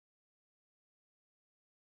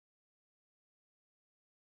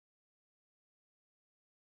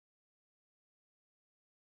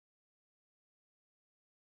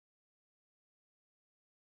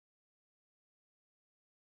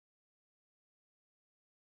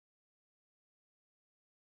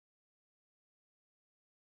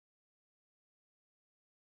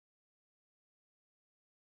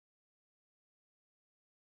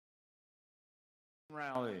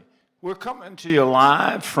Rally. We're coming to you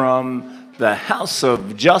live from the House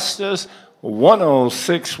of Justice,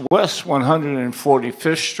 106 West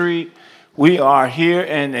 145th Street. We are here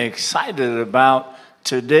and excited about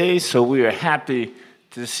today, so we are happy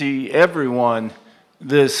to see everyone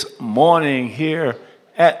this morning here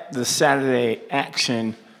at the Saturday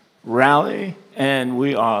Action Rally, and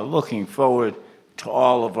we are looking forward to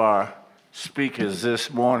all of our speakers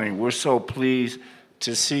this morning. We're so pleased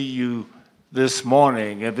to see you this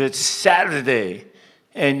morning. If it's Saturday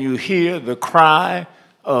and you hear the cry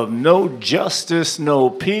of no justice, no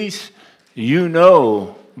peace, you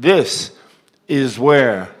know this is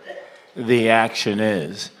where the action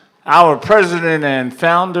is. Our president and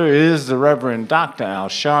founder is the Reverend Dr. Al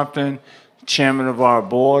Sharpton. Chairman of our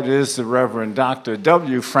board is the Reverend Dr.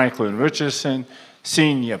 W. Franklin Richardson,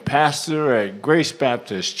 senior pastor at Grace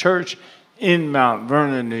Baptist Church in Mount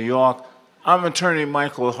Vernon, New York. I'm Attorney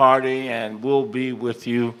Michael Hardy, and we'll be with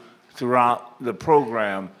you throughout the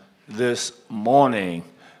program this morning.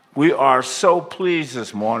 We are so pleased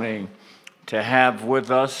this morning to have with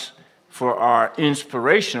us for our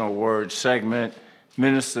inspirational word segment,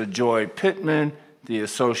 Minister Joy Pittman, the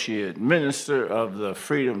Associate Minister of the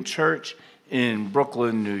Freedom Church in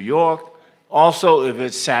Brooklyn, New York. Also, if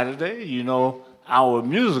it's Saturday, you know our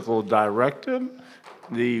musical director,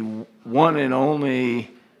 the one and only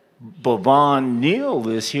Bavon Neal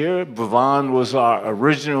is here. Bavon was our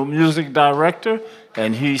original music director,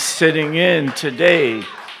 and he's sitting in today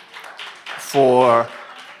for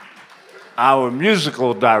our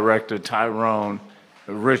musical director, Tyrone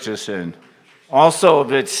Richardson. Also,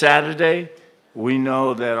 if it's Saturday, we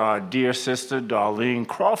know that our dear sister, Darlene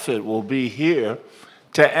Crawford, will be here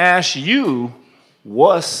to ask you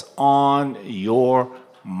what's on your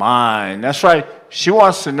mind. That's right. She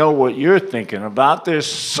wants to know what you're thinking about. There's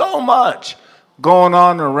so much going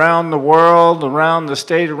on around the world, around the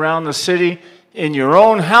state, around the city, in your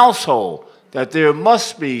own household, that there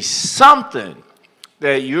must be something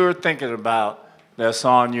that you're thinking about that's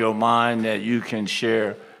on your mind that you can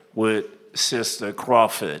share with Sister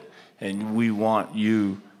Crawford. And we want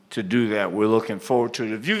you to do that. We're looking forward to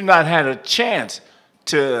it. If you've not had a chance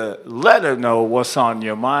to let her know what's on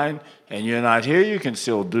your mind and you're not here, you can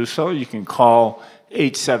still do so. You can call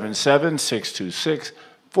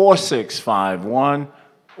 877-626-4651,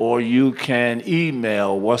 or you can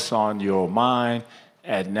email what's on your mind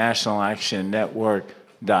at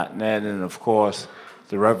nationalactionnetwork.net. And of course,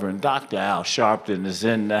 the Reverend Dr. Al Sharpton is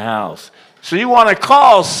in the house. So you want to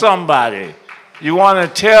call somebody. You want to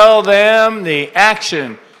tell them the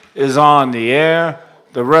action is on the air.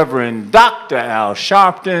 The Reverend Dr. Al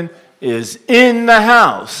Sharpton is in the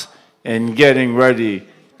house and getting ready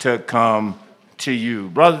to come to you.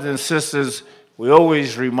 Brothers and sisters, we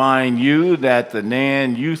always remind you that the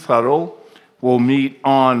NAN Youth Huddle will meet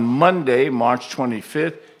on Monday, March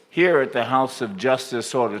 25th, here at the House of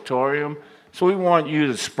Justice Auditorium. So we want you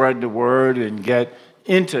to spread the word and get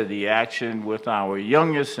into the action with our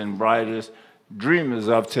youngest and brightest dreamers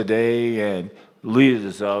of today and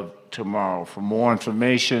leaders of tomorrow. For more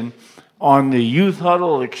information on the Youth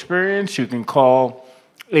Huddle experience, you can call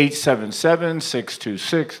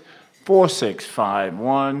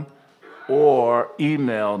 877-626-4651 or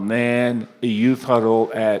email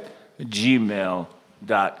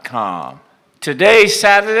nanyouthhuddle@gmail.com. Today,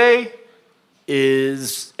 Saturday,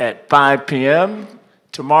 is at 5 p.m.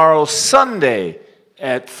 Tomorrow, Sunday,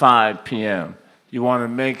 at 5 p.m. You want to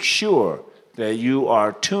make sure that you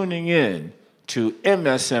are tuning in to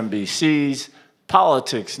MSNBC's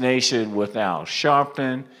Politics Nation with Al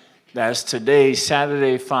Sharpton. That's today,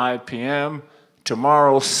 Saturday, 5 p.m.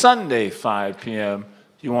 Tomorrow, Sunday, 5 p.m.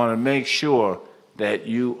 You want to make sure that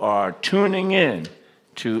you are tuning in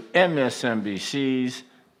to MSNBC's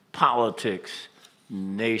Politics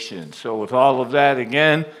Nation. So with all of that,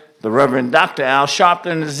 again, the Reverend Dr. Al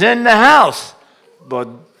Sharpton is in the house, but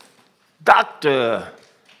Dr.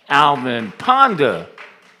 Alvin Ponder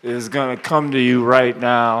is going to come to you right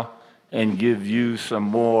now and give you some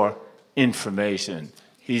more information.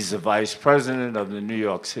 He's the Vice President of the New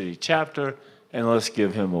York City chapter, and let's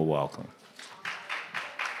give him a welcome.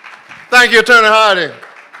 Thank you, Attorney Hardy.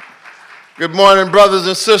 Good morning, brothers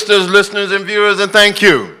and sisters, listeners and viewers, and thank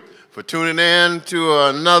you for tuning in to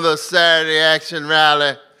another Saturday Action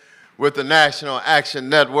Rally with the National Action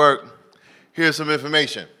Network. Here's some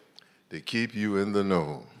information to keep you in the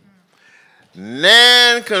know.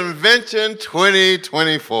 NAN Convention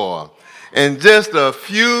 2024. In just a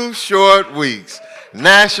few short weeks,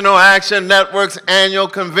 National Action Network's annual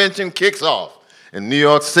convention kicks off in New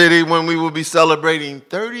York City when we will be celebrating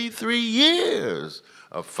 33 years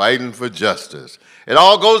of fighting for justice. It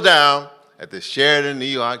all goes down at the Sheraton New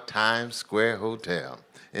York Times Square Hotel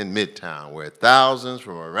in Midtown, where thousands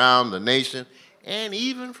from around the nation and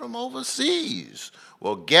even from overseas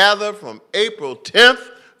will gather from April 10th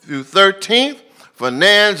through 13th for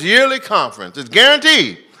NAN's yearly conference. It's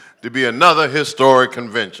guaranteed to be another historic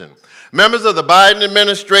convention. Members of the Biden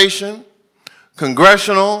administration,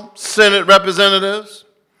 congressional, Senate representatives,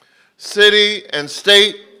 city and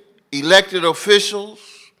state elected officials,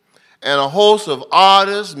 and a host of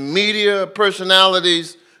artists, media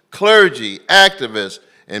personalities, clergy, activists,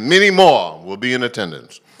 and many more will be in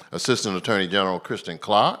attendance. Assistant Attorney General Kristen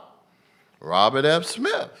Clark, Robert F.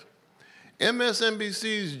 Smith,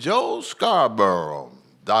 MSNBC's Joe Scarborough,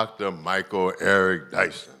 Dr. Michael Eric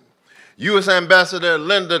Dyson, U.S. Ambassador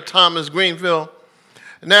Linda Thomas Greenfield,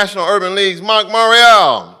 National Urban League's Mark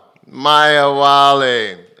Morial, Maya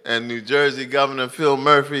Wiley, and New Jersey Governor Phil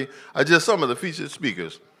Murphy are just some of the featured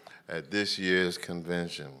speakers at this year's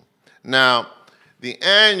convention. Now, the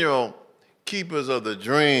annual Keepers of the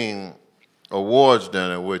Dream Awards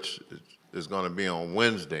Dinner, which is going to be on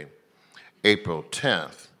Wednesday, April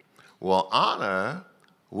 10th, will honor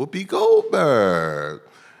Whoopi Goldberg.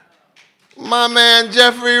 My man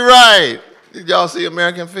Jeffrey Wright. Did y'all see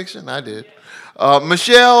American Fiction? I did.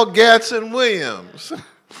 Michelle Gatson-Williams,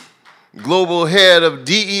 Global Head of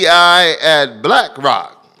DEI at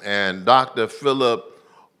BlackRock, and Dr. Philip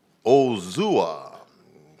Ozua,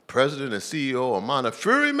 President and CEO of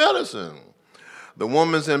Montefiore Medicine. The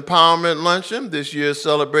Women's Empowerment Luncheon this year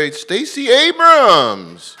celebrates Stacey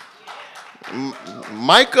Abrams,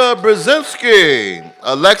 Micah Brzezinski,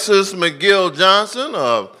 Alexis McGill Johnson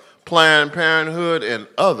of Planned Parenthood, and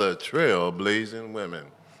other trailblazing women.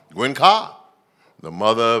 Gwen Carr, the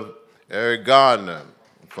mother of Eric Gardner,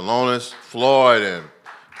 Philonise Floyd, and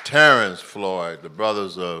Terrence Floyd, the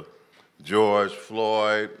brothers of George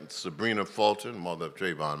Floyd, Sabrina Fulton, mother of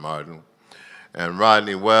Trayvon Martin, and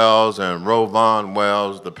Rodney Wells and Rovon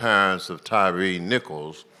Wells, the parents of Tyree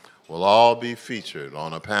Nichols, will all be featured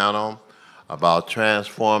on a panel about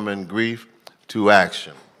transforming grief to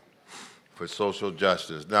action for social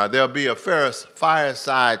justice. Now, there'll be a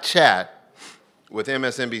fireside chat with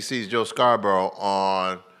MSNBC's Joe Scarborough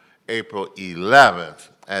on April 11th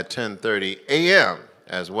at 10:30 a.m.,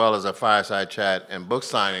 as well as a fireside chat and book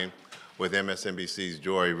signing with MSNBC's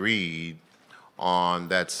Joy Reid on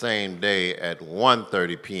that same day at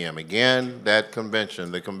 1:30 p.m. Again,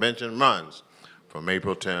 the convention runs from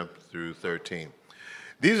April 10th through 13th.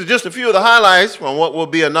 These are just a few of the highlights from what will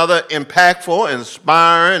be another impactful,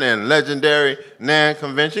 inspiring, and legendary NAN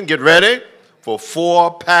convention. Get ready for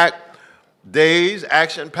 4 packed days,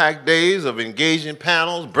 action-packed days of engaging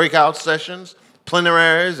panels, breakout sessions,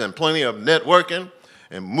 plenaries, and plenty of networking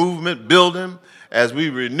and movement building as we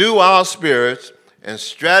renew our spirits and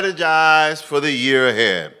strategize for the year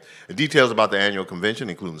ahead. The details about the annual convention,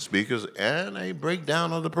 including speakers and a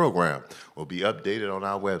breakdown of the program, will be updated on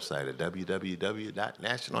our website at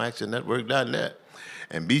www.nationalactionnetwork.net.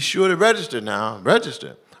 And be sure to register now.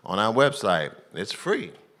 Register on our website. It's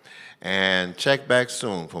free. And check back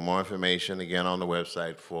soon for more information, again, on the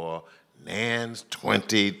website for NAN's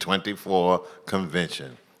 2024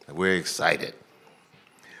 convention. We're excited.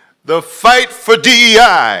 The fight for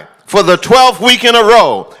DEI. For the 12th week in a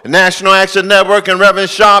row, National Action Network and Reverend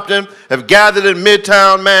Sharpton have gathered in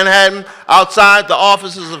Midtown Manhattan outside the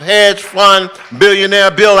offices of hedge fund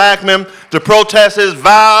billionaire Bill Ackman to protest his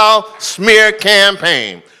vile smear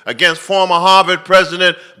campaign against former Harvard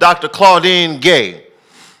President Dr. Claudine Gay.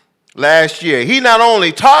 Last year, he not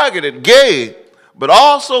only targeted Gay, but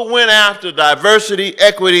also went after diversity,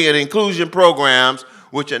 equity, and inclusion programs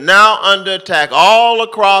which are now under attack all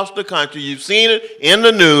across the country. You've seen it in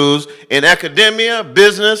the news, in academia,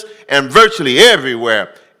 business, and virtually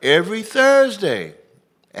everywhere. Every Thursday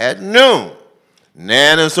at noon,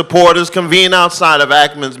 NAN and supporters convene outside of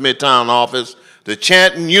Ackman's Midtown office to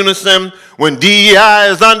chant in unison, when DEI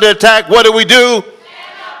is under attack, what do we do?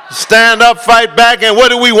 Stand up, fight back, and what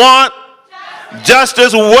do we want?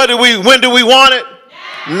 Justice. When do we want it?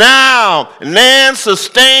 Now. NAN's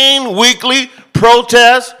sustained weekly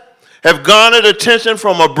protests have garnered attention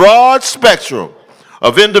from a broad spectrum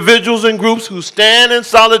of individuals and groups who stand in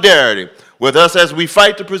solidarity with us as we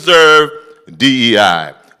fight to preserve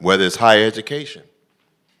DEI, whether it's higher education,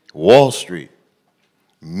 Wall Street,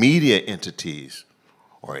 media entities,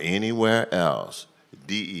 or anywhere else.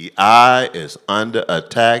 DEI is under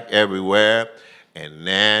attack everywhere, and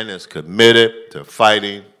NAN is committed to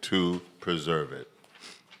fighting to preserve it.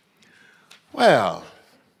 Well,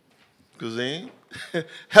 cuisine,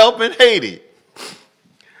 helping Haiti.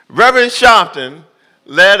 Reverend Sharpton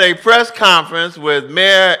led a press conference with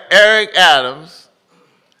Mayor Eric Adams,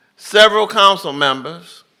 several council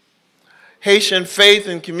members, Haitian faith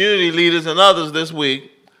and community leaders, and others this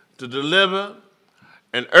week to deliver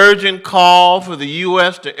an urgent call for the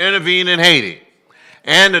U.S. to intervene in Haiti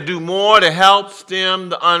and to do more to help stem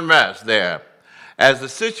the unrest there. As the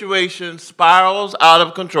situation spirals out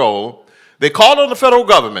of control, they called on the federal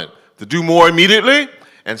government to do more immediately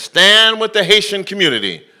and stand with the Haitian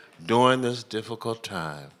community during this difficult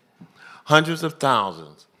time. Hundreds of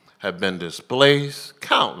thousands have been displaced,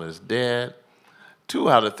 countless dead.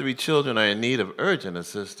 2 out of 3 children are in need of urgent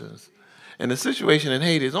assistance. And the situation in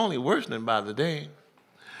Haiti is only worsening by the day.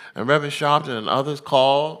 And Reverend Sharpton and others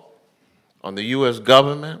called on the U.S.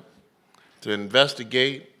 government to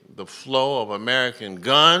investigate the flow of American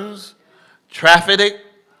guns, trafficked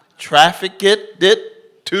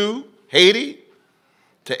it to Haiti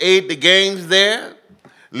to aid the gangs there.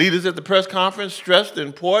 Leaders at the press conference stressed the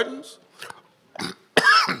importance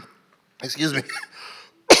excuse me,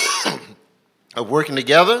 of working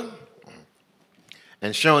together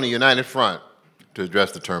and showing a united front to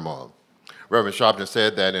address the turmoil. Reverend Sharpton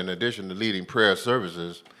said that in addition to leading prayer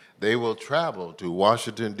services, they will travel to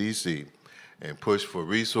Washington, D.C. and push for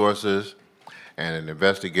resources and an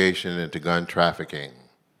investigation into gun trafficking,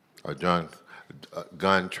 or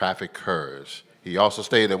gun traffickers. He also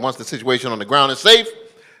stated that once the situation on the ground is safe,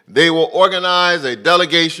 they will organize a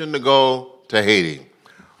delegation to go to Haiti.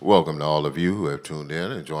 Welcome to all of you who have tuned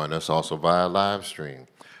in and join us also via live stream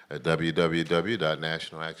at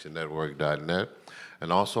www.nationalactionnetwork.net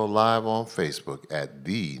and also live on Facebook at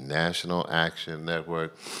the National Action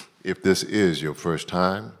Network. If this is your first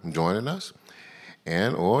time joining us,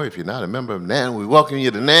 or if you're not a member of NAN, we welcome you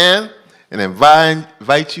to NAN and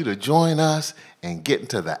invite you to join us and get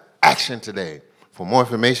into the action today. For more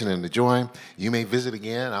information and to join, you may visit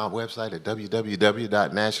again our website at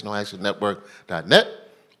www.nationalactionnetwork.net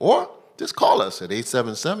or just call us at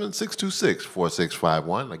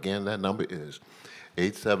 877-626-4651. Again, that number is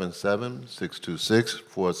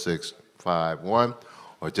 877-626-4651,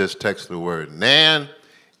 or just text the word NAN,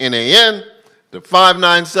 N-A-N, to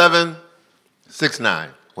 59769.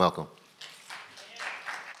 Welcome.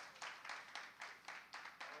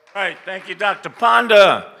 All right, thank you, Dr.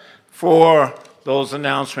 Ponda, for those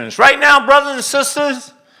announcements. Right now, brothers and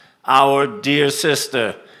sisters, our dear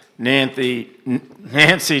sister, Nancy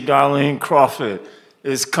Darlene Crawford,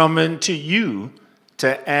 is coming to you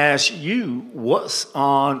to ask you what's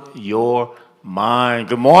on your mind.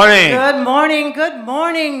 Good morning. Good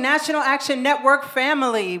morning, National Action Network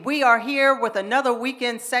family. We are here with another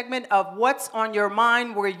weekend segment of What's on Your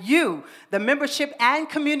Mind, where you, the membership and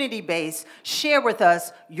community base, share with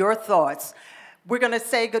us your thoughts. We're going to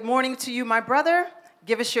say good morning to you, my brother.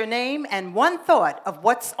 Give us your name and one thought of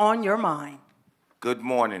what's on your mind. Good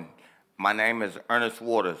morning. My name is Ernest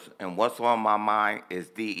Waters, and what's on my mind is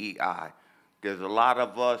DEI. There's a lot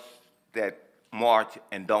of us that march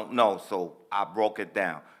and don't know, so I broke it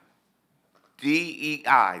down.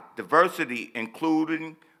 DEI, diversity,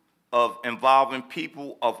 including of involving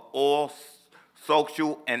people of all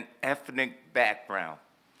social and ethnic background.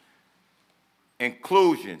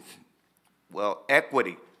 Inclusions, well,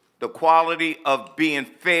 equity, the quality of being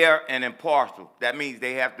fair and impartial. That means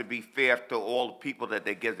they have to be fair to all the people that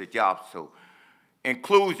they give the jobs to.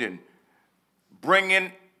 Inclusion,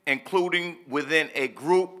 including within a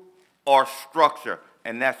group or structure,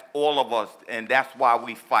 and that's all of us, and that's why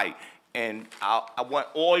we fight. And I want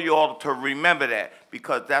all y'all to remember that,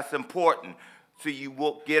 because that's important. So you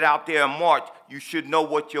will get out there and march. You should know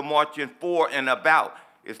what you're marching for and about.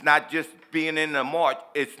 It's not just being in the march,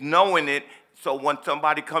 it's knowing it. So when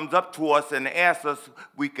somebody comes up to us and asks us,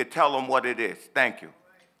 we could tell them what it is. Thank you.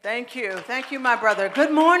 Thank you. Thank you, my brother.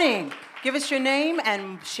 Good morning. Give us your name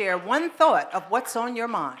and share one thought of what's on your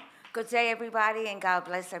mind. Good day, everybody, and God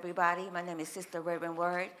bless everybody. My name is Sister Reverend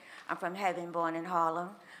Word. I'm from Heaven, born in Harlem.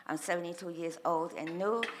 I'm 72 years old and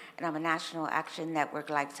new, and I'm a National Action Network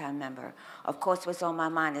lifetime member. Of course, what's on my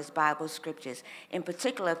mind is Bible scriptures. In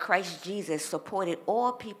particular, Christ Jesus supported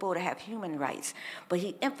all people to have human rights, but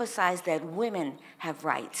he emphasized that women have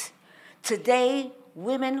rights. Today,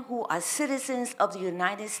 women who are citizens of the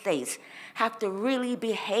United States have to really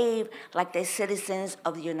behave like they're citizens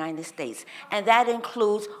of the United States, and that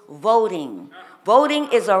includes voting. Voting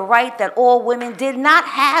is a right that all women did not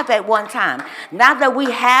have at one time. Now that we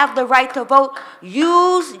have the right to vote,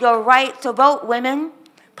 use your right to vote, women.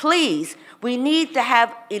 Please, we need to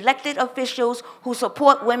have elected officials who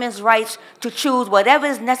support women's rights to choose whatever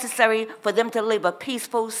is necessary for them to live a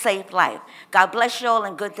peaceful, safe life. God bless you all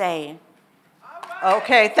and good day.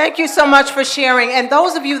 Okay, thank you so much for sharing. And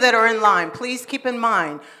those of you that are in line, please keep in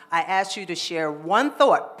mind, I asked you to share one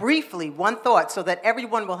thought, briefly, one thought, so that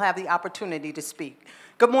everyone will have the opportunity to speak.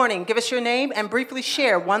 Good morning. Give us your name and briefly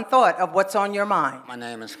share one thought of what's on your mind. My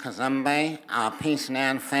name is Kazembe, Peace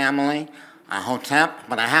NAN family, Hotep,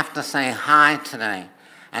 but I have to say hi today.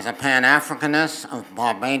 As a Pan-Africanist of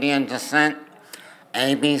Barbadian descent,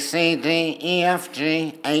 A, B, C, D, E, F,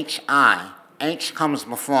 G, H, I. H comes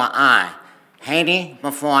before I. Haiti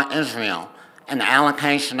before Israel. An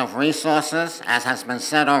allocation of resources, as has been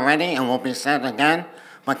said already and will be said again,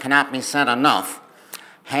 but cannot be said enough.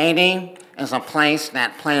 Haiti is a place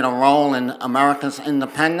that played a role in America's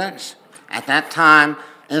independence. At that time,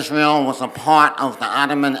 Israel was a part of the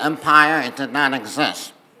Ottoman Empire. It did not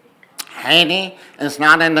exist. Haiti is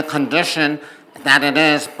not in the condition that it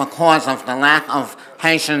is because of the lack of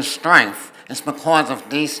Haitian strength. It's because of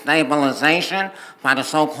destabilization by the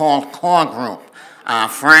so-called core group,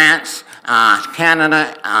 France,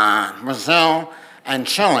 Canada, Brazil, and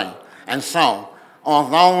Chile. And so,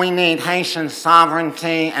 although we need Haitian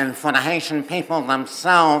sovereignty and for the Haitian people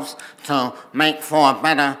themselves to make for a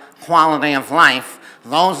better quality of life,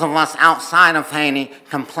 those of us outside of Haiti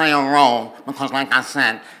can play a role because, like I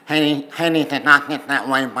said, Haiti did not get that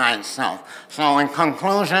way by itself. So in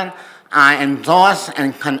conclusion, I endorse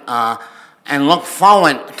and look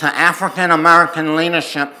forward to African-American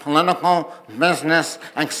leadership, political, business,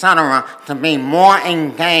 etc., to be more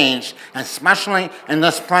engaged, especially in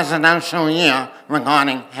this presidential year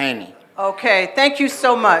regarding Haiti. Okay, thank you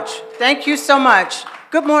so much. Thank you so much.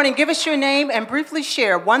 Good morning. Give us your name and briefly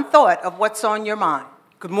share one thought of what's on your mind.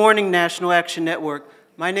 Good morning, National Action Network.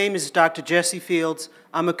 My name is Dr. Jesse Fields.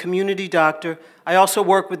 I'm a community doctor. I also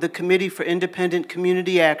work with the Committee for Independent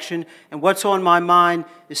Community Action, and what's on my mind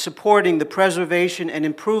is supporting the preservation and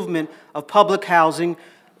improvement of public housing.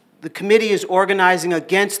 The committee is organizing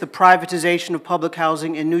against the privatization of public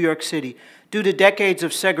housing in New York City. Due to decades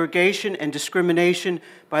of segregation and discrimination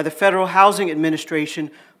by the Federal Housing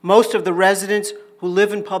Administration, most of the residents who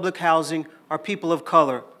live in public housing are people of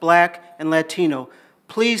color, Black and Latino.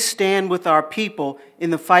 Please stand with our people in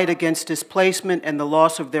the fight against displacement and the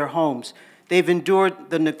loss of their homes. They've endured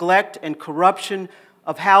the neglect and corruption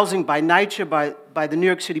of housing by NYCHA, by the New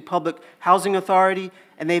York City Public Housing Authority,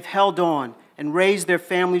 and they've held on and raised their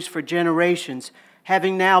families for generations,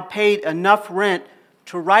 having now paid enough rent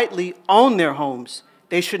to rightly own their homes.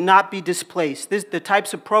 They should not be displaced. The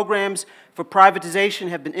types of programs for privatization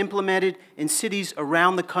have been implemented in cities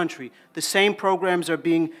around the country. The same programs are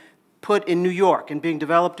being put in New York and being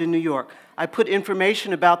developed in New York. I put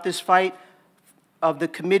information about this fight of the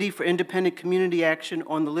Committee for Independent Community Action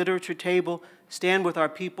on the literature table. Stand with our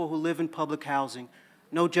people who live in public housing.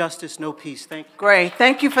 No justice, no peace. Thank you. Great.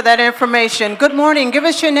 Thank you for that information. Good morning. Give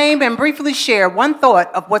us your name and briefly share one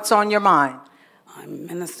thought of what's on your mind. I'm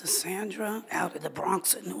Minister Sandra out of the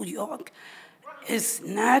Bronx in New York. It's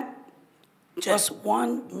not just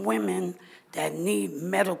one woman that need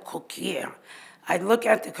medical care. I look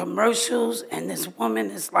at the commercials and this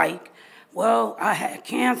woman is like, well, I had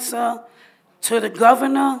cancer. To the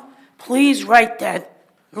governor, please write that,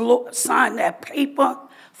 sign that paper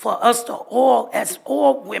for us to all, as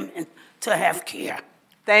all women, to have care.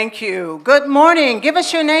 Thank you. Good morning. Give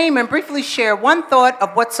us your name and briefly share one thought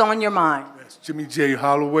of what's on your mind. Yes, Jimmy J.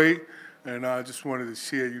 Holloway, and I just wanted to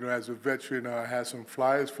share, as a veteran, I had some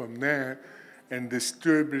flyers from NAN and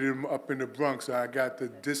distributed them up in the Bronx. I got the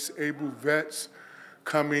disabled vets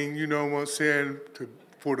coming,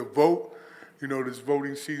 for the vote. This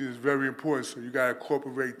voting season is very important, so you got to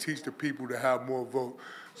incorporate, teach the people to have more vote.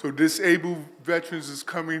 So disabled veterans is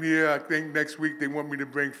coming here. I think next week they want me to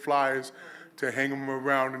bring flyers to hang them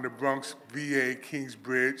around in the Bronx, VA,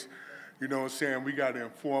 Kingsbridge. We got to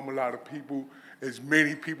inform a lot of people, as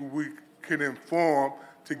many people we can inform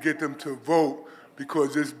to get them to vote,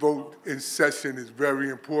 because this vote in session is very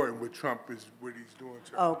important what Trump is, what he's doing.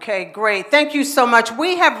 Okay, great. Thank you so much.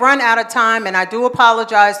 We have run out of time, and I do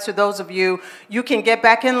apologize to those of you. You can get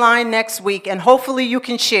back in line next week, and hopefully you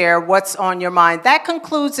can share what's on your mind. That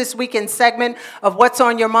concludes this weekend's segment of What's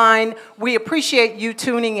on Your Mind. We appreciate you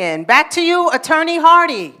tuning in. Back to you, Attorney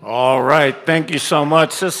Hardy. All right. Thank you so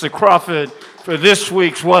much, Sister Crawford, for this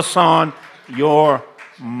week's What's on Your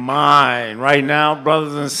Mind. Right now,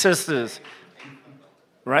 brothers and sisters,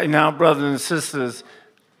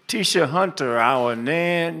 Tisha Hunter, our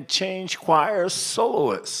NAN Change Choir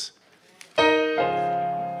soloist.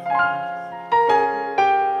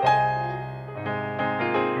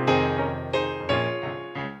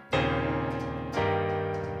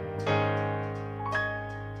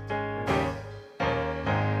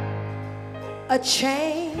 A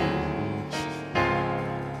change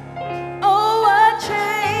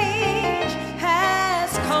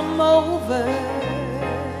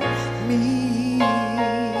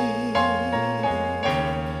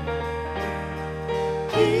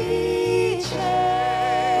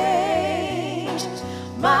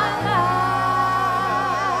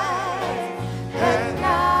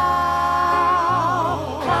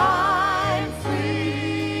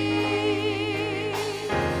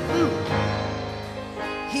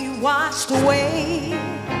He washed away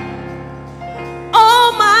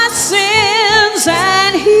all my sins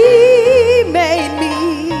and He made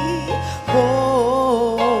me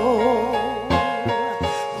whole.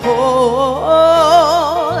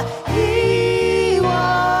 Whole. He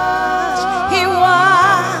washed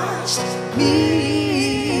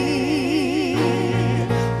me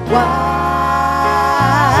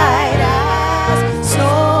white as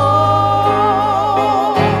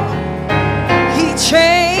snow. He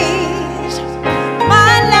changed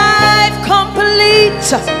my life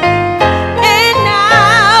complete. And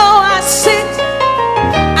now I sit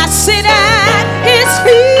at His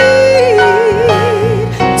feet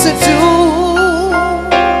to do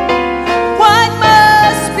what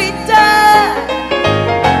must be done.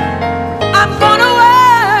 I'm gonna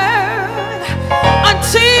work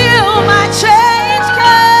until my change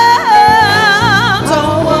comes.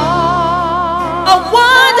 Oh, a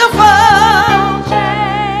wonderful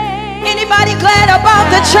change. Anybody glad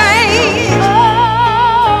about the change?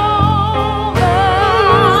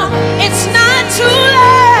 It's not too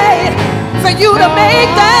late for you to make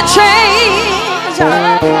that change.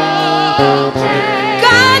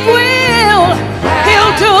 God will,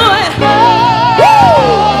 He'll do it.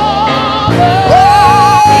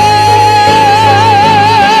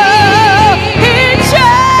 He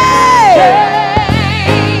changed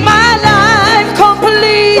my life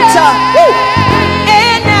complete.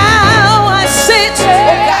 And now I sit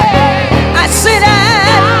at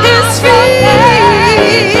His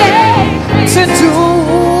feet to do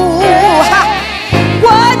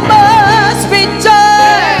what must be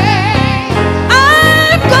done.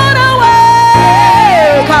 I'm gonna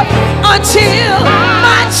work until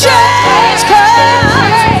my change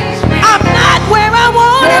comes. I'm not where I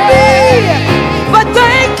wanna be, but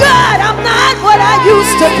thank God I'm not what I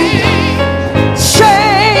used to be.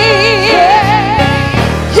 Change,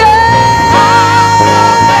 yeah,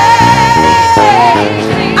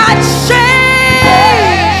 I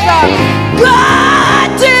changed. God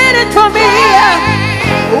did it for me.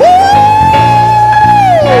 Woo!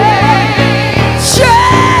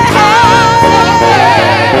 Change.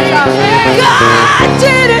 God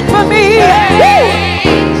did it for me.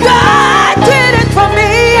 Woo! God did it for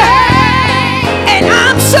me. And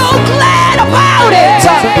I'm so glad about it.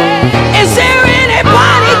 Is there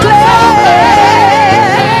anybody glad?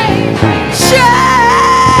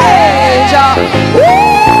 Change. Woo!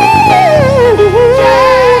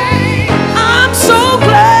 I'm so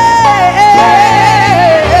glad.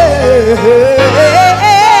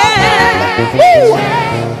 Woo!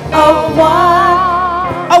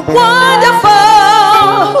 A wonderful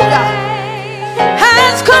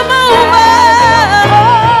has come over.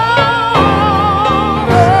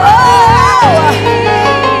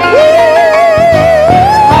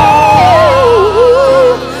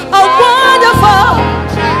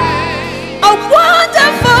 A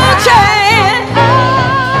wonderful change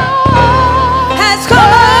has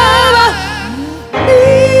come over me.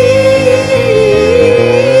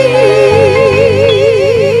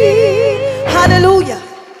 Hallelujah.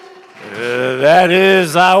 That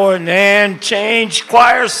is our NAN Change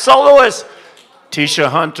Choir soloist, Tisha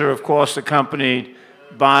Hunter, of course, accompanied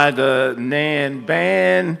by the NAN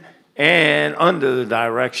Band and under the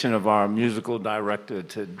direction of our musical director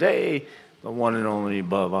today, the one and only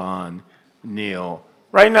Bhavan Neal.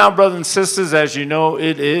 Right now, brothers and sisters, as you know,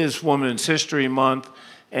 it is Women's History Month,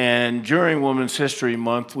 and during Women's History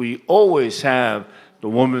Month, we always have the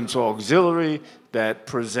Women's Auxiliary that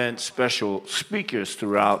presents special speakers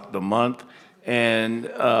throughout the month, and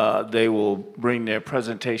they will bring their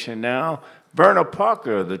presentation now. Verna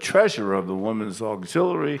Parker, the treasurer of the Women's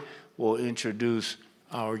Auxiliary, will introduce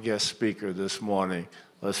our guest speaker this morning.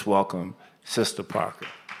 Let's welcome Sister Parker.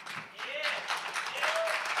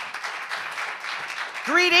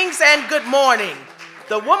 Greetings and good morning.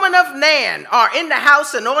 The women of NAN are in the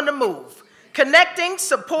house and on the move, connecting,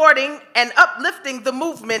 supporting, and uplifting the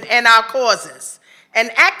movement and our causes,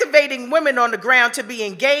 and activating women on the ground to be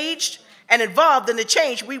engaged and involved in the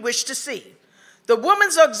change we wish to see. The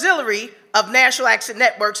Women's Auxiliary of National Action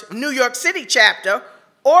Network's New York City chapter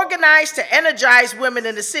organized to energize women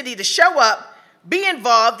in the city to show up, be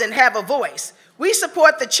involved, and have a voice. We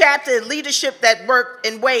support the chapter and leadership that work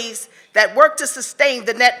in ways that work to sustain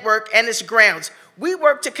the network and its grounds. We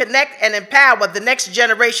work to connect and empower the next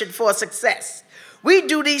generation for success. We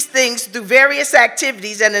do these things through various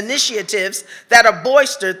activities and initiatives that are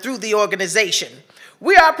bolstered through the organization.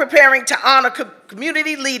 We are preparing to honor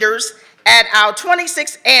community leaders at our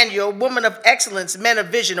 26th Annual Woman of Excellence Men of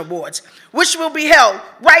Vision Awards, which will be held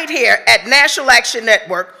right here at National Action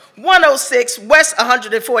Network, 106 West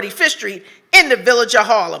 145th Street in the Village of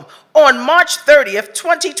Harlem on March 30th,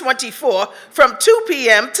 2024 from 2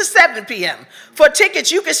 p.m. to 7 p.m. For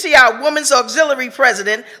tickets, you can see our Women's Auxiliary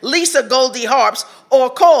President, Lisa Goldie Harps, or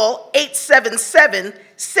call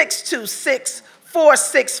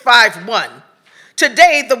 877-626-4651.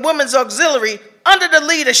 Today, the Women's Auxiliary, under the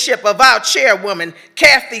leadership of our chairwoman,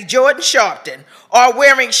 Kathy Jordan Sharpton, are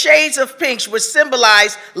wearing shades of pink which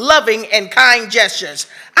symbolize loving and kind gestures.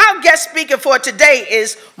 Our guest speaker for today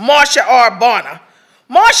is Marsha R. Bonner.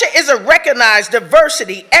 Marsha is a recognized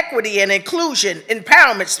diversity, equity, and inclusion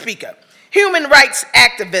empowerment speaker, human rights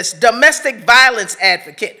activist, domestic violence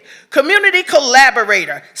advocate, community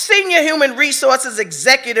collaborator, senior human resources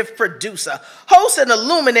executive producer, host and a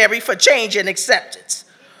luminary for change and acceptance.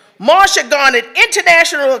 Marsha garnered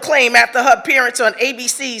international acclaim after her appearance on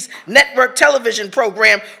ABC's network television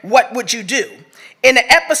program, What Would You Do?, in an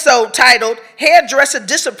episode titled, Hairdresser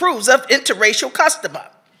Disapproves of Interracial Customer.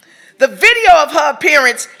 The video of her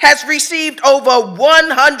appearance has received over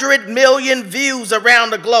 100 million views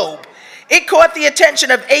around the globe. It caught the attention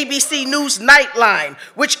of ABC News Nightline,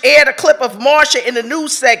 which aired a clip of Marsha in a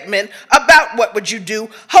news segment about What Would You Do?,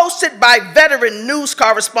 hosted by veteran news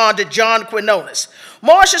correspondent John Quinones.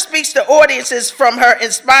 Marsha speaks to audiences from her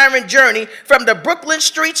inspiring journey from the Brooklyn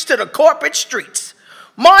streets to the corporate streets.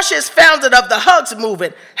 Marsha is founder of the Hugs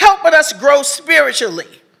movement, helping us grow spiritually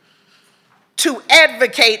to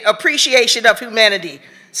advocate appreciation of humanity.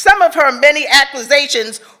 Some of her many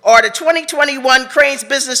accusations are the 2021 Crain's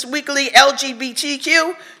Business Weekly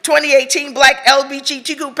LGBTQ, 2018 Black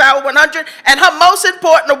LGBTQ Power 100, and her most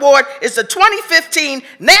important award is the 2015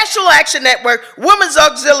 National Action Network Women's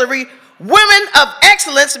Auxiliary Women of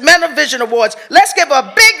Excellence Men of Vision Awards. Let's give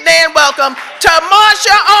a big NAN welcome to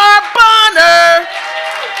Marsha R. Bonner.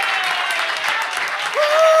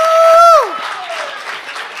 Woo!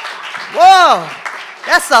 Whoa,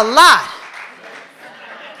 that's a lot.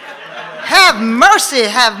 Have mercy,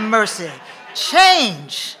 have mercy.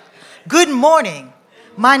 Change. Good morning.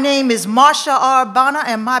 My name is Marsha R. Bonner,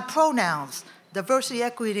 and my pronouns, diversity,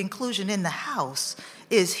 equity, and inclusion in the house,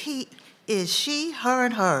 is he, is she, her,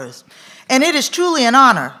 and hers. And it is truly an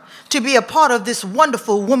honor to be a part of this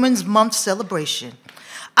wonderful Women's Month celebration.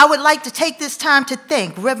 I would like to take this time to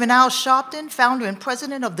thank Reverend Al Sharpton, founder and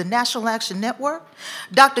president of the National Action Network,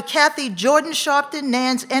 Dr. Kathy Jordan Sharpton,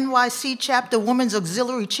 NAN's NYC Chapter Women's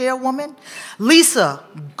Auxiliary Chairwoman, Lisa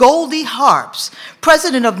Goldie Harps,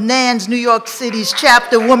 president of NAN's New York City's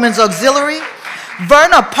Chapter Women's Auxiliary,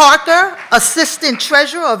 Verna Parker, assistant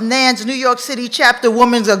treasurer of NAN's New York City Chapter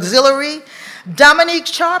Women's Auxiliary, Dominique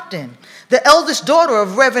Sharpton, the eldest daughter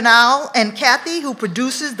of Reverend Al and Kathy, who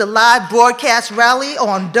produces the live broadcast rally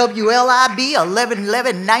on WLIB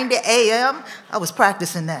 1190 AM. I was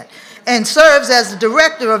practicing that. And serves as the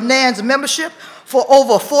director of NAN's membership for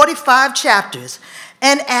over 45 chapters.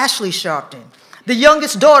 And Ashley Sharpton, the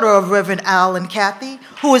youngest daughter of Reverend Al and Kathy,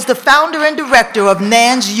 who is the founder and director of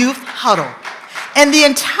NAN's Youth Huddle. And the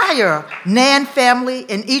entire NAN family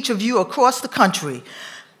and each of you across the country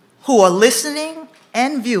who are listening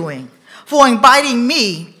and viewing, for inviting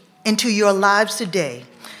me into your lives today.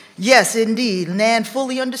 Yes, indeed, NAN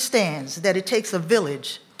fully understands that it takes a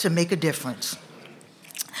village to make a difference.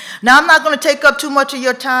 Now, I'm not going to take up too much of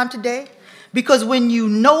your time today, because when you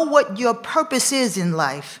know what your purpose is in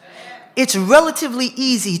life, it's relatively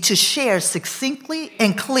easy to share succinctly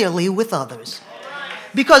and clearly with others.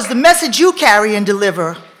 Because the message you carry and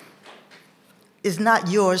deliver is not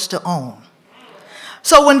yours to own.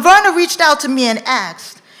 So when Verna reached out to me and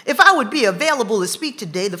asked if I would be available to speak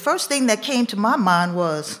today, the first thing that came to my mind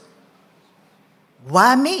was,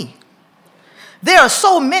 why me? There are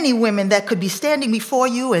so many women that could be standing before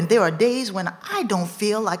you, and there are days when I don't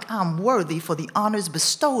feel like I'm worthy for the honors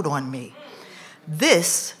bestowed on me.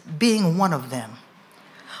 This being one of them.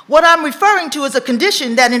 What I'm referring to is a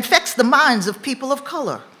condition that infects the minds of people of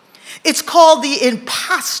color. It's called the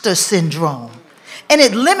imposter syndrome. And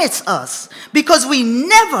it limits us because we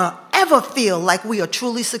never, ever feel like we are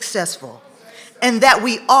truly successful and that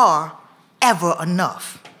we are ever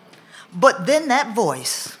enough. But then that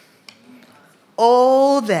voice,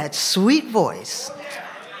 oh, that sweet voice,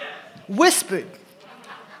 whispered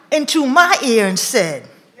into my ear and said,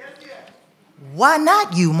 why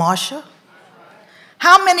not you, Marsha?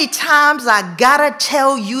 How many times I gotta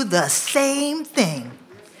tell you the same thing?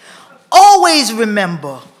 Always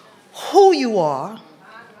remember who you are,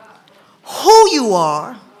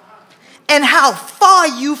 and how far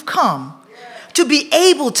you've come to be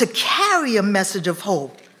able to carry a message of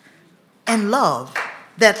hope and love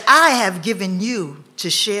that I have given you to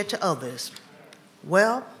share to others.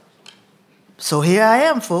 Well, so here I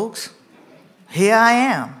am, folks. Here I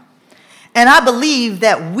am. And I believe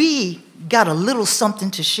that we got a little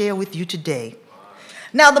something to share with you today.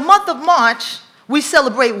 Now, the month of March, we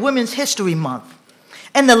celebrate Women's History Month.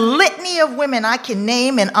 And the litany of women I can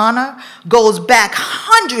name and honor goes back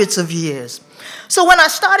hundreds of years. So when I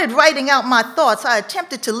started writing out my thoughts, I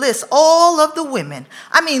attempted to list all of the women,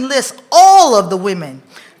 list all of the women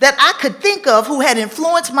that I could think of who had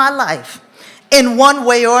influenced my life in one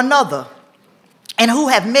way or another, and who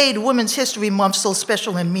have made Women's History Month so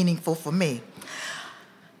special and meaningful for me.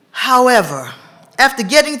 However, after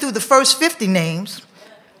getting through the first 50 names,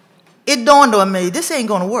 it dawned on me, this ain't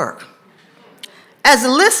gonna work. As the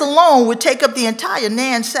list alone would take up the entire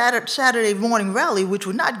NAN Saturday morning rally, which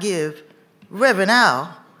would not give Reverend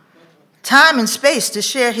Al time and space to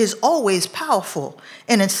share his always powerful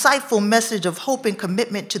and insightful message of hope and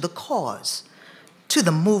commitment to the cause, to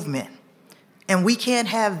the movement. And we can't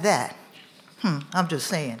have that. I'm just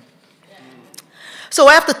saying. So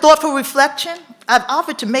after thoughtful reflection, I've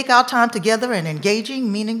offered to make our time together an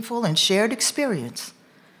engaging, meaningful, and shared experience.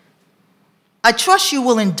 I trust you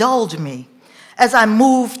will indulge me as I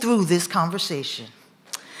move through this conversation.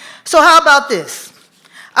 So how about this?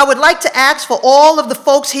 I would like to ask for all of the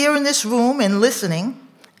folks here in this room and listening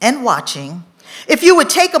and watching, if you would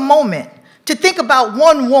take a moment to think about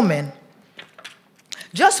one woman,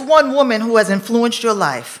 just one woman who has influenced your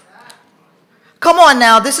life. Come on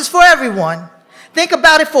now, this is for everyone. Think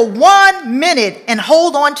about it for 1 minute and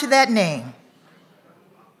hold on to that name.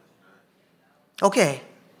 Okay.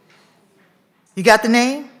 You got the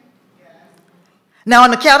name? Now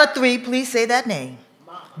on the count of 3, please say that name.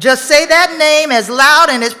 Just say that name as loud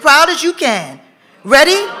and as proud as you can.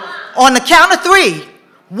 Ready? On the count of 3.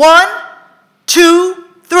 1, 2,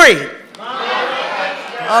 3.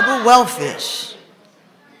 Barbara Wellfish.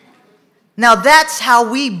 Now that's how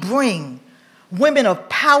we bring women of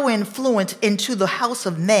power and influence into the house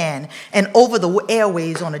of NAN and over the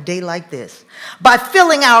airways on a day like this, by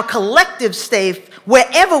filling our collective space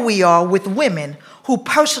wherever we are with women who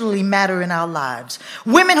personally matter in our lives,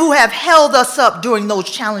 women who have held us up during those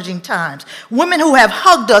challenging times, women who have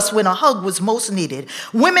hugged us when a hug was most needed,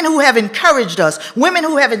 women who have encouraged us, women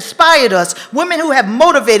who have inspired us, women who have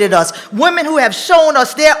motivated us, women who have shown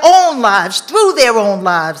us their own lives, through their own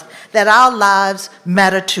lives, that our lives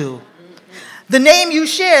matter too. The name you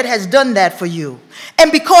shared has done that for you. And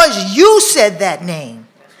because you said that name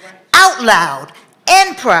out loud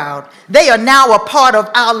and proud, they are now a part of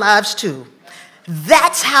our lives too.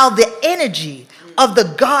 That's how the energy of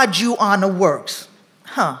the God you honor works.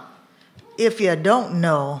 If you don't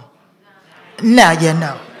know, now you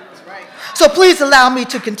know. So please allow me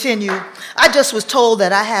to continue. I just was told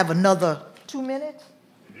that I have another 2 minutes?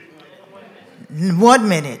 1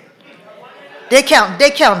 minute. They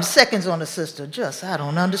count seconds on the sister. I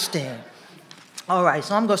don't understand. All right,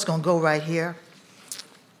 so I'm just going to go right here.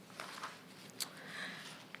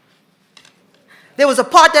 There was a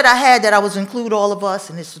part that I had that I was include all of us,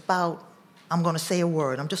 and it's about, I'm going to say a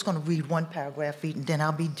word. I'm just going to read 1 paragraph, and then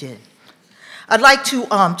I'll be done. I'd like to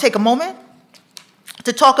take a moment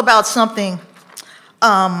to talk about something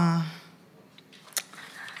from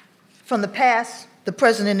the past, the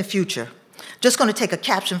present, and the future. Just going to take a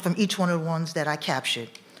caption from each one of the ones that I captured.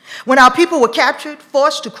 When our people were captured,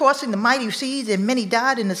 forced to crossing the mighty seas, and many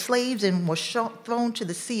died in the slaves and were thrown to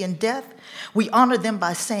the sea in death, we honor them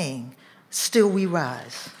by saying, still we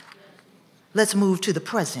rise. Let's move to the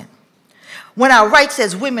present. When our rights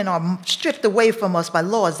as women are stripped away from us by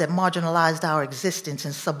laws that marginalized our existence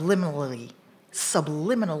and subliminally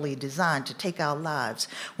designed to take our lives,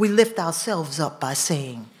 we lift ourselves up by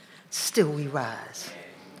saying, still we rise.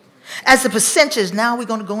 As the percentage, now we're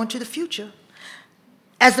going to go into the future.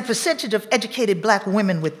 As the percentage of educated black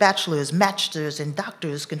women with bachelor's, masters, and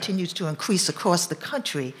doctors continues to increase across the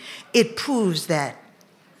country, it proves that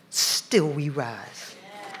still we rise.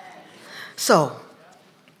 So,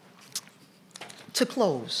 to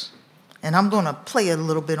close, and I'm going to play a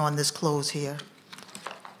little bit on this close here.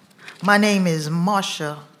 My name is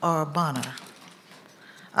Marsha R. Bonner.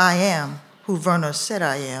 I am who Verna said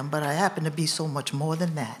I am, but I happen to be so much more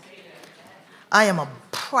than that. I am a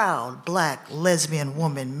proud black lesbian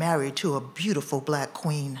woman married to a beautiful black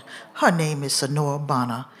queen. Her name is Sonora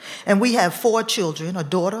Bonner. And we have 4 children, a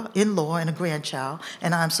daughter-in-law, and a grandchild,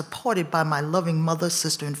 and I'm supported by my loving mother,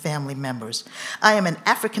 sister, and family members. I am an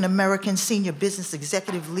African-American senior business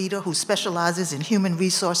executive leader who specializes in human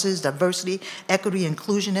resources, diversity, equity,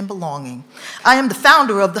 inclusion, and belonging. I am the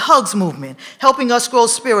founder of the Hugs Movement, helping us grow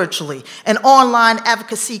spiritually, an online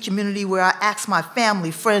advocacy community where I ask my family,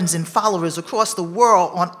 friends, and followers across the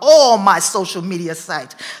world on all my social media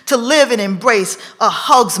sites to live and embrace a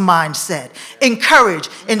hugs mindset, encourage,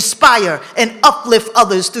 inspire, and uplift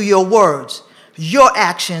others through your words, your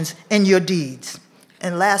actions, and your deeds.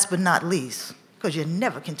 And last but not least, because you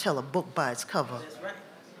never can tell a book by its cover,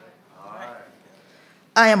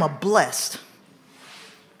 I am a blessed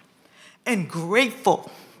and grateful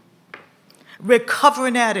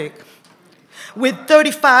recovering addict with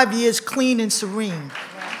 35 years clean and serene.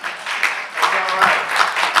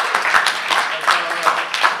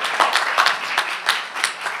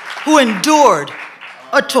 Who endured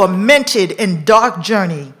a tormented and dark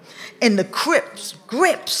journey in the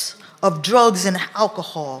grips of drugs and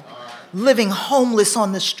alcohol, living homeless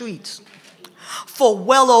on the streets for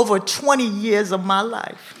well over 20 years of my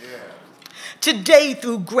life. Today,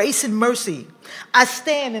 through grace and mercy, I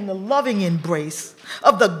stand in the loving embrace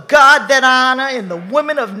of the God that I honor and the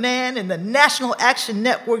women of NAN and the National Action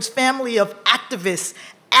Network's family of activists,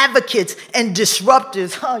 advocates, and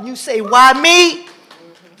disruptors. You say, why me?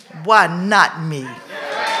 Why not me?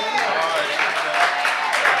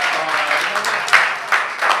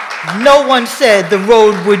 No one said the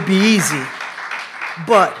road would be easy,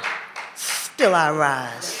 but still I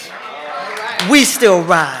rise. We still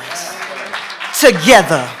rise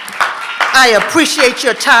together. I appreciate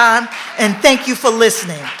your time and thank you for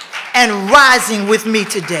listening and rising with me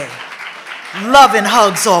today. Love and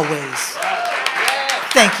hugs always.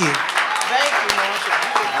 Thank you.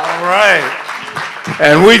 All right.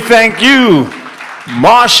 And we thank you,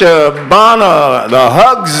 Marsha Bonner, the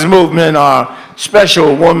Hugs Movement, our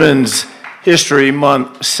special Women's History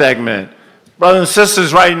Month segment. Brothers and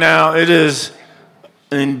sisters, right now, it is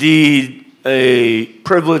indeed a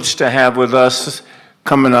privilege to have with us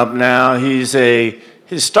coming up now. He's a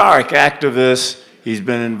historic activist. He's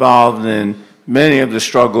been involved in many of the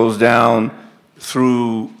struggles down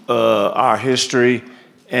through our history,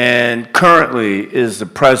 and currently is the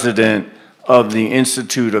president of the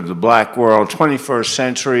Institute of the Black World, 21st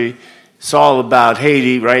Century. It's all about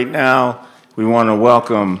Haiti right now. We want to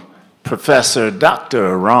welcome Professor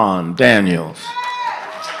Dr. Ron Daniels.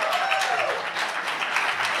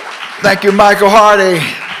 Thank you, Michael Hardy.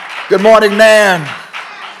 Good morning, NAN.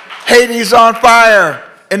 Haiti's on fire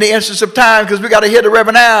in the interest of time because we got to hear the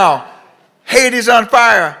Reverend Al. Haiti's on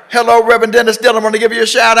fire. Hello, Reverend Dennis Dillon. I want to give you a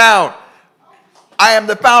shout out. I am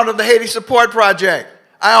the founder of the Haiti Support Project.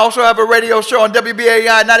 I also have a radio show on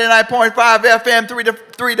WBAI 99.5 FM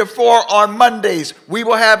 3 to 4 on Mondays. We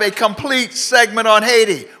will have a complete segment on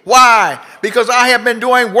Haiti. Why? Because I have been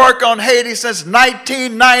doing work on Haiti since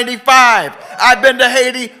 1995. I've been to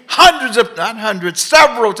Haiti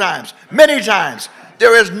several times, many times.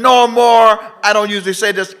 There is no more, I don't usually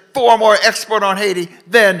say this, 4 more expert on Haiti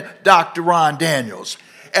than Dr. Ron Daniels.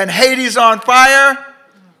 And Haiti's on fire.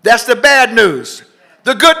 That's the bad news.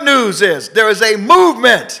 The good news is there is a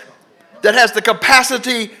movement that has the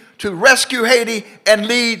capacity to rescue Haiti and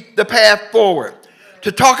lead the path forward.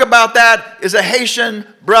 To talk about that is a Haitian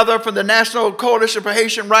brother from the National Coalition for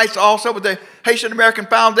Haitian Rights, also with the Haitian American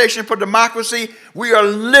Foundation for Democracy. We are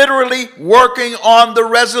literally working on the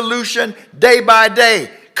resolution day by day,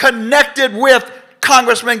 connected with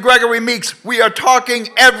Congressman Gregory Meeks. We are talking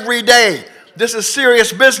every day. This is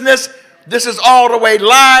serious business. This is all the way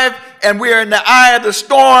live, and we are in the eye of the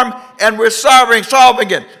storm, and we're solving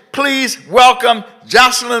it. Please welcome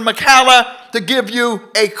Jocelyn McCalla to give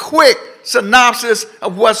you a quick synopsis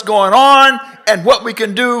of what's going on and what we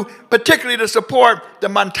can do, particularly to support the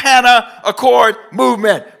Montana Accord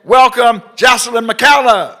movement. Welcome, Jocelyn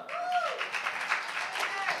McCalla.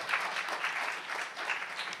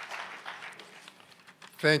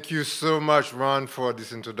 Thank you so much, Ron, for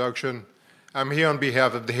this introduction. I'm here on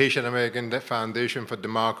behalf of the Haitian American Foundation for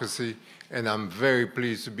Democracy, and I'm very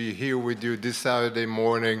pleased to be here with you this Saturday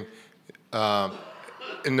morning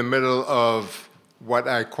in the middle of what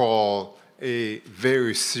I call a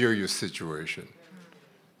very serious situation.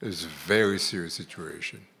 It's a very serious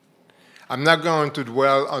situation. I'm not going to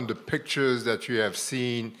dwell on the pictures that you have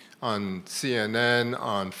seen on CNN,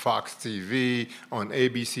 on Fox TV, on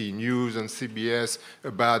ABC News, on CBS,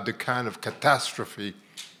 about the kind of catastrophe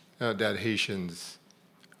that Haitians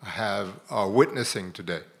are witnessing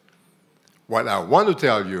today. What I want to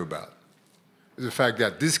tell you about is the fact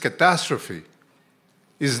that this catastrophe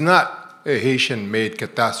is not a Haitian-made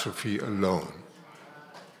catastrophe alone.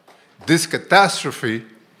 This catastrophe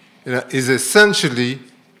is essentially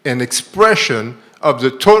an expression of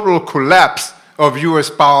the total collapse of U.S.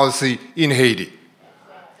 policy in Haiti.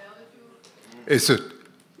 It's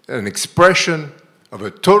an expression of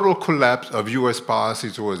a total collapse of U.S.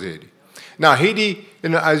 policy towards Haiti. Now, Haiti,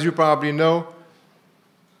 as you probably know,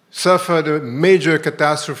 suffered a major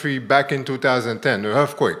catastrophe back in 2010, the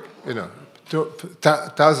earthquake.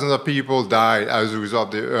 Thousands of people died as a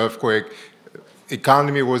result of the earthquake.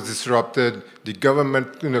 Economy was disrupted, the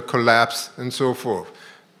government collapsed, and so forth.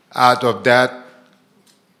 Out of that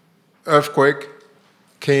earthquake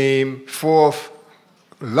came forth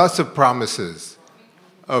lots of promises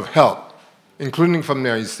of help, including from the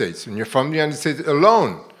United States. And from the United States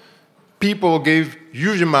alone, people gave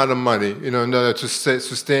huge amount of money in order to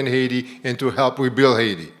sustain Haiti and to help rebuild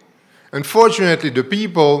Haiti. Unfortunately, the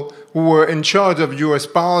people who were in charge of U.S.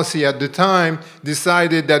 policy at the time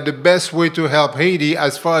decided that the best way to help Haiti,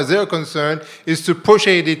 as far as they're concerned, is to push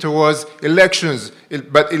Haiti towards elections,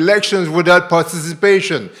 but elections without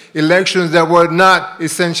participation, elections that were not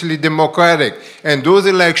essentially democratic. And those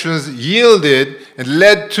elections yielded and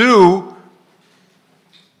led to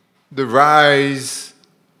the rise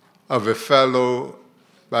of a fellow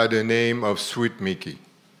by the name of Sweet Mickey.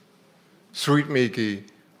 Sweet Mickey,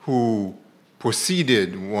 who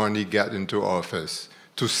proceeded when he got into office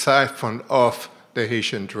to siphon off the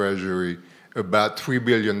Haitian treasury about $3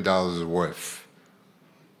 billion worth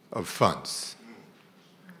of funds.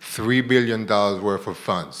 $3 billion worth of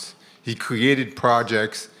funds. He created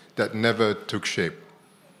projects that never took shape.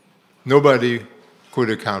 Nobody could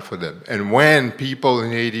account for them. And when people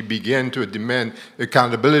in Haiti began to demand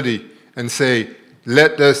accountability and say,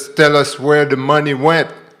 tell us where the money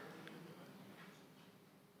went,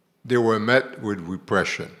 they were met with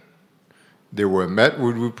repression. They were met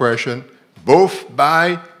with repression both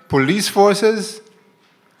by police forces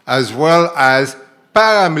as well as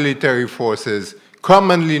paramilitary forces,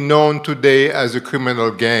 commonly known today as the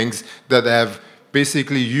criminal gangs that have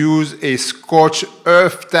basically used a scorched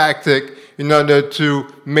earth tactic in order to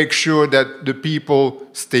make sure that the people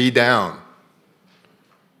stay down.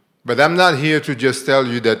 But I'm not here to just tell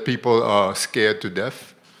you that people are scared to death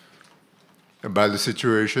about the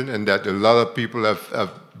situation and that a lot of people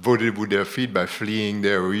have voted with their feet by fleeing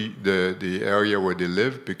the area where they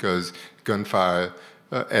live because gunfire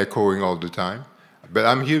echoing all the time. But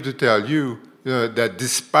I'm here to tell you, that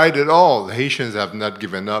despite it all, the Haitians have not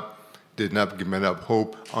given up, did not given up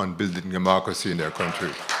hope on building democracy in their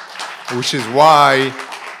country. Which is why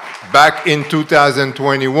back in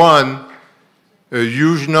 2021, a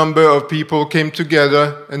huge number of people came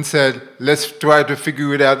together and said, let's try to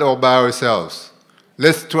figure it out all by ourselves.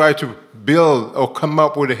 Let's try to build or come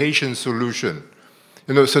up with a Haitian solution.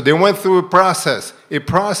 So they went through a process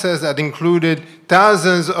that included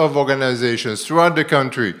thousands of organizations throughout the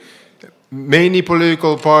country, many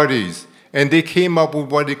political parties, and they came up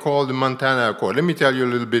with what they call the Montana Accord. Let me tell you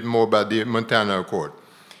a little bit more about the Montana Accord.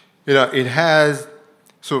 It has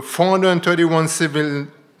 431 civil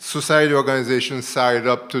society organizations signed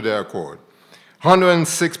up to the accord,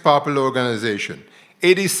 106 popular organizations,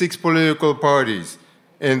 86 political parties,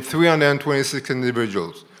 and 326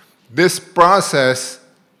 individuals. This process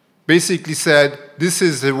basically said, this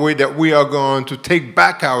is the way that we are going to take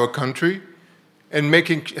back our country and make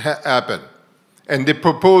it happen. And they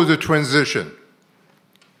proposed a transition.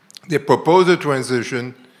 They proposed a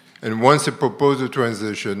transition, and once they proposed a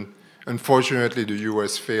transition, unfortunately, the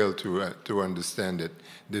U.S. failed to understand it.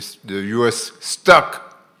 The U.S.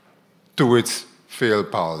 stuck to its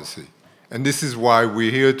failed policy. And this is why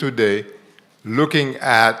we're here today looking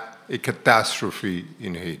at a catastrophe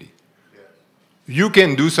in Haiti. Yes. You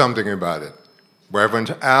can do something about it.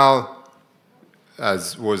 Reverend Al,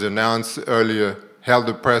 as was announced earlier, held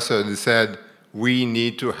a presser and said, we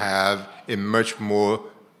need to have a much more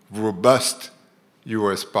robust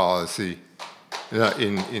U.S. policy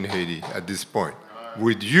in Haiti at this point.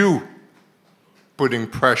 With you putting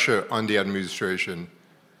pressure on the administration,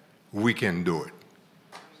 we can do it.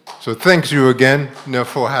 So thanks you again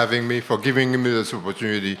for having me, for giving me this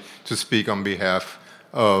opportunity to speak on behalf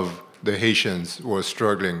of the Haitians who are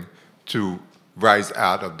struggling to rise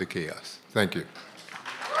out of the chaos. Thank you.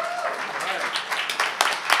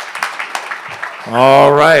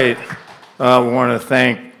 All right. We want to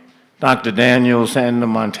thank Dr. Daniels and the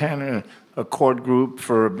Montana Accord Group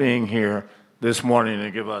for being here this morning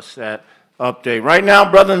to give us that update. Right now,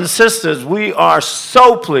 brothers and sisters, we are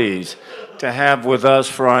so pleased to have with us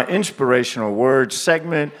for our inspirational word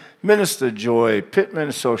segment Minister Joy Pittman,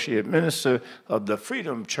 Associate Minister of the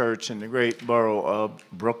Freedom Church in the great borough of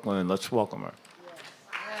Brooklyn. Let's welcome her.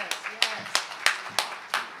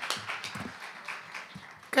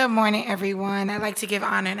 Good morning, everyone. I'd like to give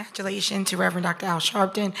honor and adulation to Reverend Dr. Al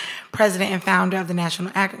Sharpton, President and founder of the National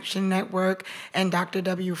Action Network, and Dr.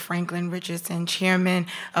 W. Franklin Richardson, Chairman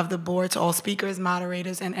of the board, to all speakers,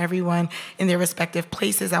 moderators, and everyone in their respective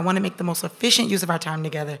places. I want to make the most efficient use of our time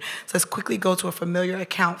together. So let's quickly go to a familiar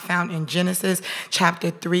account found in Genesis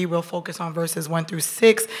chapter 3. We'll focus on verses 1 through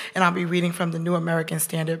 6, and I'll be reading from the New American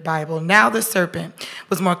Standard Bible. Now the serpent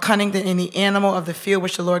was more cunning than any animal of the field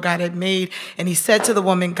which the Lord God had made, and he said to the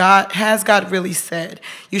woman, God really said,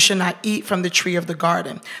 you should not eat from the tree of the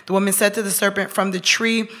garden. The woman said to the serpent, from the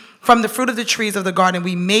fruit of the trees of the garden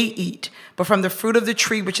we may eat, but from the fruit of the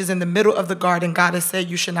tree which is in the middle of the garden, God has said,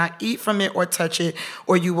 you should not eat from it or touch it,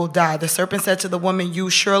 or you will die. The serpent said to the woman,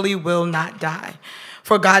 you surely will not die.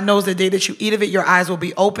 For God knows the day that you eat of it, your eyes will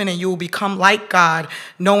be open and you will become like God,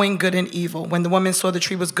 knowing good and evil. When the woman saw the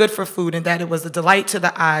tree was good for food and that it was a delight to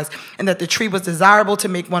the eyes and that the tree was desirable to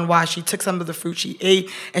make one wise, she took some of the fruit she ate,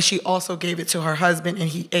 and she also gave it to her husband and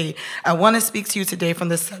he ate. I want to speak to you today from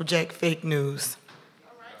the subject, fake news.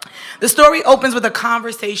 The story opens with a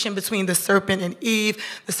conversation between the serpent and Eve.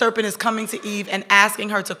 The serpent is coming to Eve and asking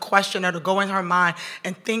her to question her, to go in her mind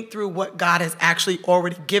and think through what God has actually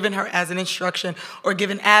already given her as an instruction, or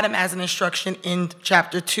given Adam as an instruction in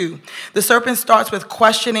chapter 2. The serpent starts with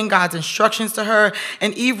questioning God's instructions to her,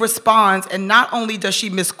 and Eve responds, and not only does she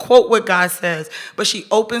misquote what God says, but she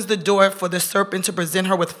opens the door for the serpent to present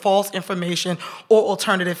her with false information or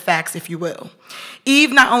alternative facts, if you will.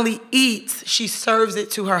 Eve not only eats, she serves it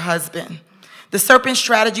to her husband. The serpent's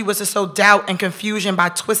strategy was to sow doubt and confusion by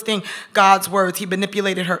twisting God's words. He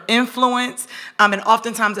manipulated her influence. And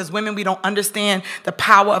oftentimes as women, we don't understand the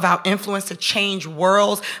power of our influence to change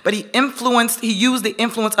worlds. But he used the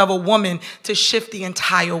influence of a woman to shift the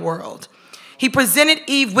entire world. He presented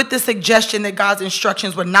Eve with the suggestion that God's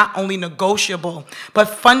instructions were not only negotiable, but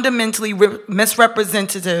fundamentally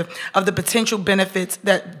misrepresentative of the potential benefits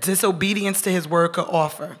that disobedience to his word could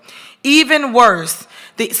offer. Even worse,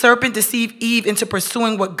 the serpent deceived Eve into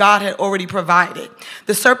pursuing what God had already provided.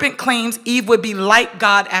 The serpent claims Eve would be like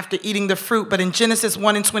God after eating the fruit, but in Genesis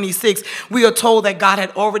 1:26, we are told that God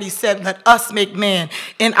had already said, let us make man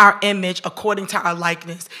in our image according to our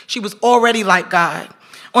likeness. She was already like God.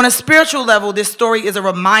 On a spiritual level, this story is a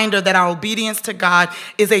reminder that our obedience to God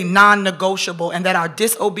is a non-negotiable and that our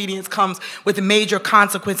disobedience comes with major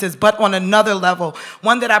consequences. But on another level,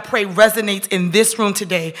 one that I pray resonates in this room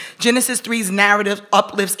today, Genesis 3's narrative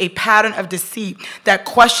uplifts a pattern of deceit that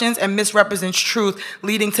questions and misrepresents truth,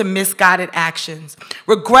 leading to misguided actions.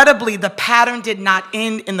 Regrettably, the pattern did not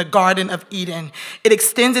end in the Garden of Eden. It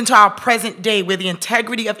extends into our present day, where the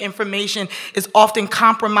integrity of information is often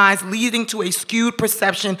compromised, leading to a skewed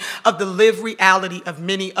perception of the lived reality of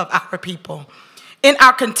many of our people. In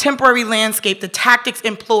our contemporary landscape, the tactics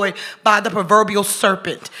employed by the proverbial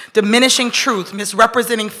serpent, diminishing truth,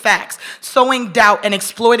 misrepresenting facts, sowing doubt, and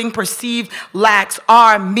exploiting perceived lacks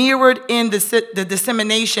are mirrored in the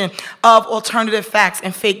dissemination of alternative facts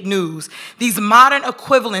and fake news. These modern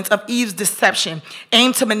equivalents of Eve's deception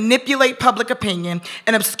aim to manipulate public opinion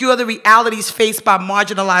and obscure the realities faced by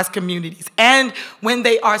marginalized communities. And when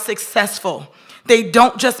they are successful, they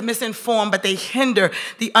don't just misinform, but they hinder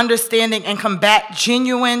the understanding and combat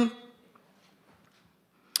genuine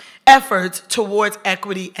efforts towards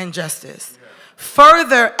equity and justice.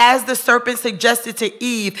 Further, as the serpent suggested to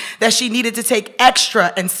Eve that she needed to take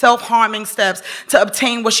extra and self-harming steps to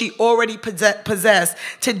obtain what she already possessed,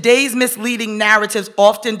 today's misleading narratives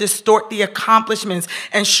often distort the accomplishments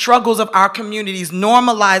and struggles of our communities,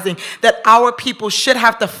 normalizing that our people should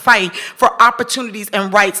have to fight for opportunities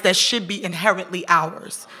and rights that should be inherently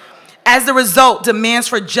ours. As a result, demands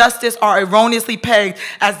for justice are erroneously pegged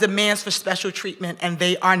as demands for special treatment, and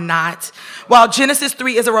they are not. While Genesis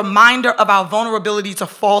 3 is a reminder of our vulnerability to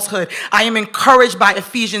falsehood, I am encouraged by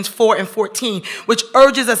Ephesians 4:14, which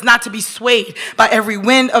urges us not to be swayed by every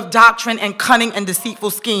wind of doctrine and cunning and deceitful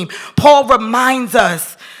scheme. Paul reminds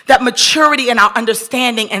us that maturity in our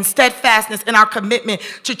understanding and steadfastness in our commitment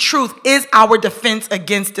to truth is our defense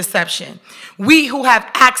against deception. We who have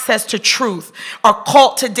access to truth are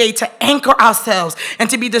called today to anchor ourselves and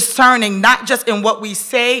to be discerning, not just in what we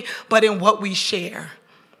say, but in what we share.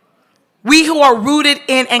 We who are rooted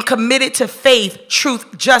in and committed to faith,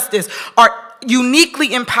 truth, justice are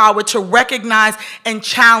uniquely empowered to recognize and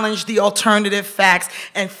challenge the alternative facts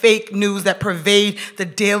and fake news that pervade the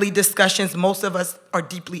daily discussions most of us are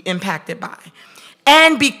deeply impacted by.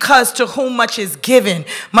 And because to whom much is given,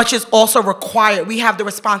 much is also required, we have the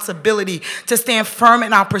responsibility to stand firm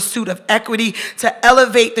in our pursuit of equity, to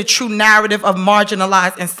elevate the true narrative of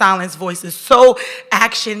marginalized and silenced voices. So,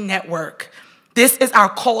 Action Network. This is our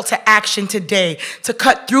call to action today, to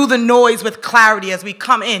cut through the noise with clarity as we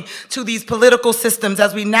come in to these political systems,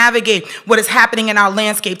 as we navigate what is happening in our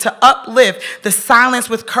landscape, to uplift the silence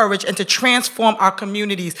with courage and to transform our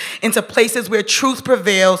communities into places where truth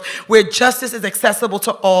prevails, where justice is accessible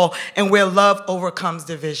to all, and where love overcomes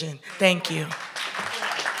division. Thank you.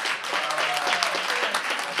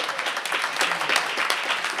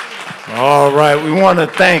 All right, we want to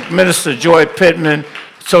thank Minister Joy Pittman,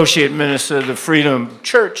 Associate Minister of the Freedom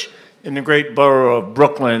Church in the great borough of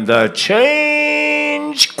Brooklyn, the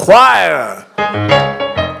Change Choir.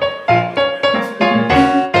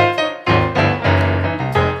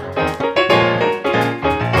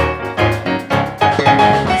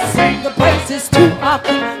 Sing the praises to our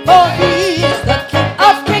King, for he is the King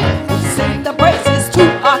of Kings. Sing the praises to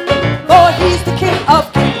our King, for he's the King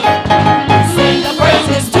of Kings. Sing the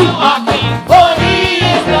praises to our King, for he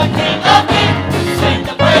is the King of Kings. Sing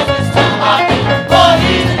the praises to our King, for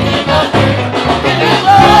he's the King of Kings. Give him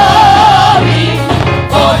glory,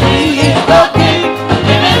 for he is the King.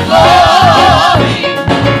 Give him glory,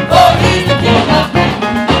 for he's the King of Kings.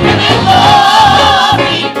 Give him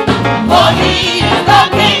glory, for he is the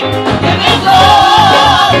King. Give him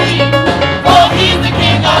glory, for he's the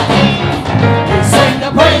King of Kings. Sing the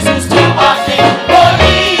praises to our King, for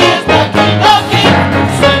he is the King of Kings.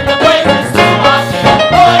 Sing the praises to our King,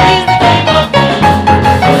 for he's the King of Kings.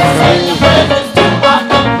 Sing the praises to our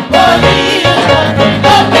King, for he is the King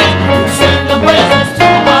of Kings. Sing the praises to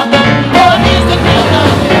our King, for he's the King of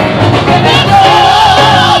Kings. Give him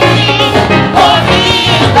glory, for he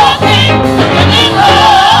is the King. Give him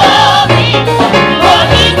glory, for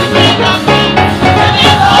he's the King of Kings. Give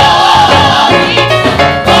him glory,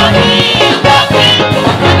 for he is the King.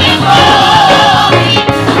 Give him glory,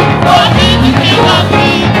 for he's the King of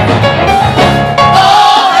Kings.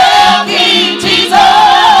 Oh, hail King Jesus!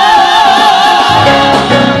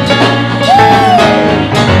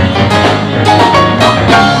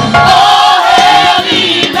 Oh, hail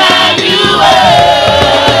Emmanuel!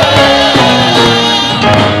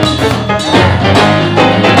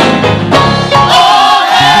 Oh,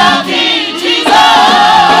 hail King Jesus!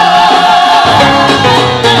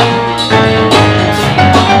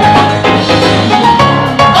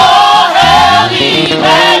 Oh, hail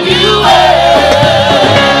Emmanuel!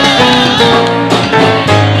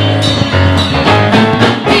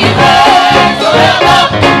 He reigns forever,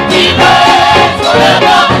 he reigns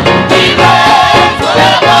forever, he reigns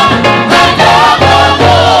forever, and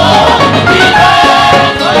evermore. He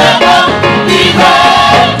reigns forever, he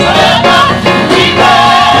reigns forever, he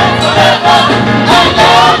reigns forever, and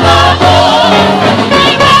evermore. He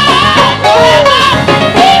reigns forever,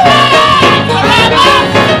 he reigns forever, he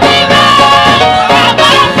reigns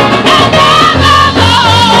forever, and evermore.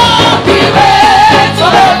 He reigns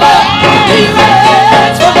forever, he reigns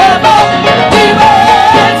forever, he reigns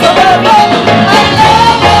forever, and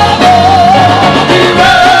evermore.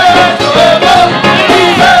 He reigns forever,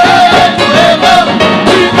 he reigns forever,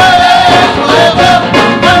 he reigns forever,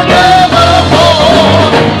 and evermore.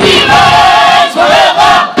 He reigns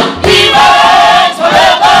forever, he reigns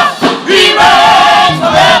forever, he reigns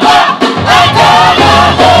forever, and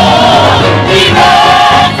evermore. He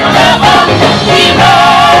reigns forever, he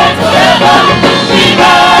reigns forever, he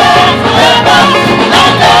reigns forever,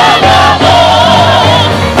 and evermore.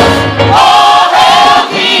 Oh, hail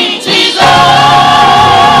King Jesus!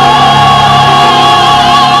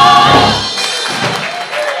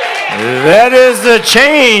 That is the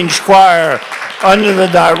Change Choir under the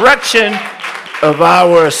direction of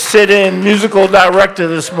our sit-in musical director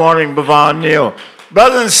this morning, Bhavon Neal.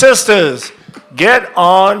 Brothers and sisters, get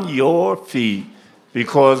on your feet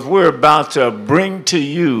because we're about to bring to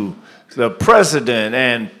you the president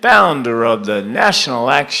and founder of the National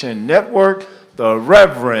Action Network, the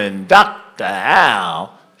Reverend Dr.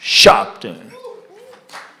 Al Sharpton.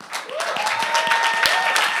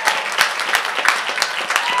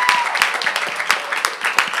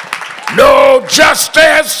 No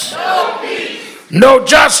justice. No peace. No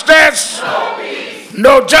justice. No peace.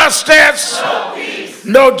 No justice. No peace.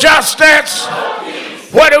 No justice. No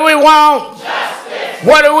peace. What do we want? Justice.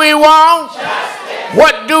 What do we want? Justice.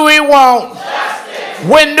 What do we want? Justice.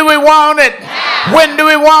 When do we want it? Now. When do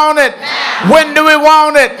we want it? Now. When do we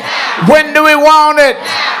want it? Now. When do we want it?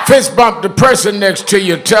 Now. fist bump the person next to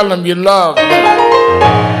you. Tell them you love them.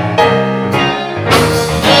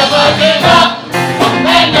 Never give up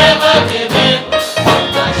and never give in.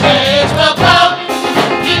 The change will come.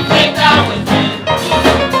 Keep faith down within.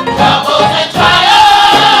 Troubles and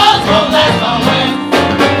trials won't last always.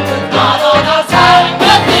 With God on our side,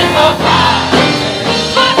 nothing will fly.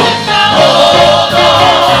 Hold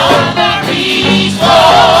on, be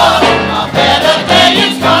strong. A better day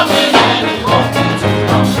is coming and it won't be too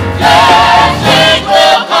long. Yes, change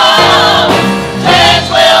will come. Change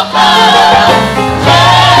will come.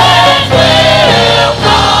 Change will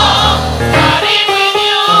come. Starting with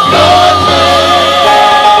you. Your change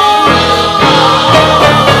will come.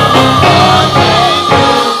 Your change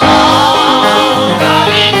will come.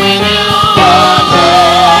 Starting with you. Your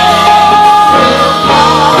change will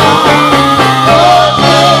come. Your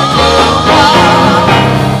change will come.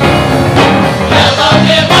 Never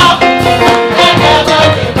give up and never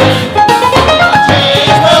give in. A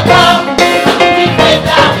change will come. Keep faith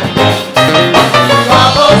down within.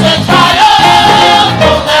 Troubles and trials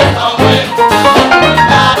won't last always.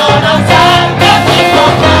 God on our side, nothing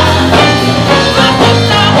will fly.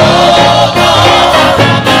 Hold on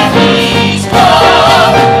and be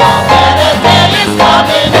strong. A better day is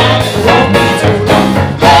coming and it won't be too long.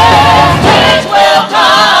 Yes, change will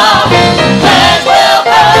come. Change will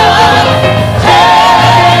come.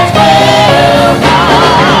 Change will come.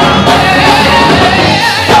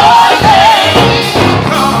 Your change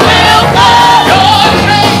will come.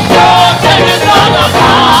 Your change is gonna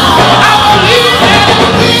come. I believe it.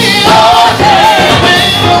 Your change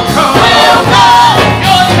will come.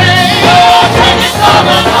 Your change is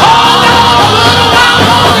gonna come. Your change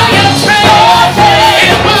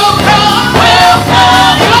will come. Your change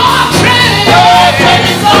is gonna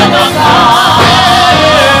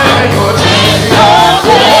come. Your change will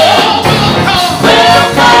come.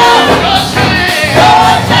 Your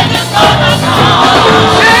change is gonna come.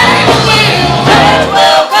 Change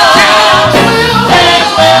will come. Change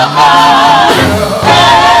will come.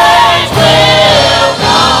 Change will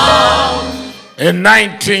come. In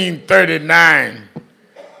 1939,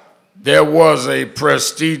 there was a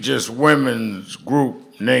prestigious women's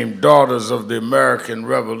group named Daughters of the American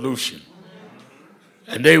Revolution.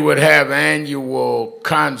 And they would have annual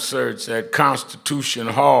concerts at Constitution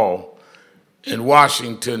Hall in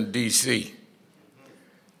Washington, D.C.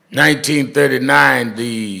 1939,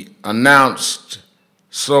 the announced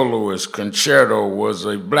soloist concerto was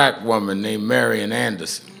a black woman named Marian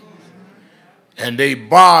Anderson. And they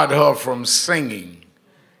barred her from singing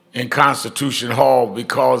in Constitution Hall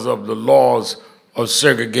because of the laws of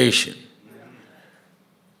segregation.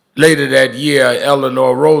 Later that year,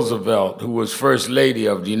 Eleanor Roosevelt, who was First Lady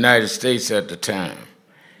of the United States at the time,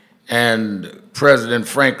 and President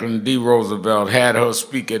Franklin D. Roosevelt had her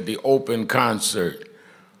speak at the open concert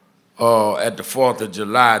at the 4th of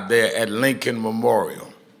July there at Lincoln Memorial.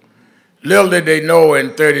 Little did they know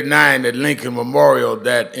in 39 at Lincoln Memorial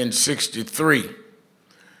that in 63,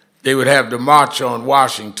 they would have the March on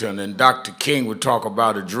Washington, and Dr. King would talk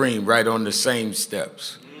about a dream right on the same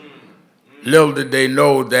steps. Little did they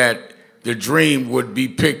know that the dream would be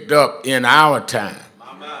picked up in our time.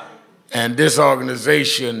 And this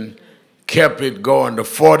organization kept it going. The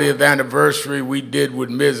 40th anniversary we did with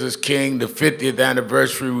Mrs. King, the 50th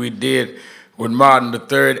anniversary we did with Martin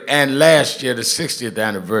III, and last year the 60th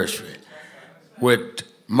anniversary with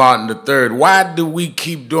Martin III. Why do we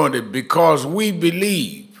keep doing it? Because we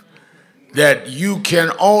believe that you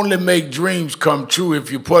can only make dreams come true if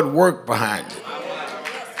you put work behind it.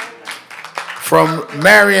 From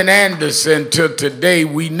Marian Anderson to today,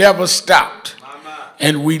 we never stopped,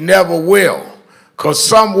 and we never will. Because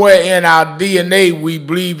somewhere in our DNA, we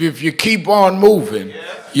believe if you keep on moving,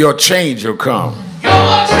 your change will come. Your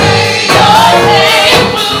change will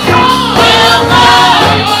come. Will come.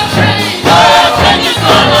 Your change is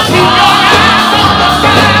gonna come. Your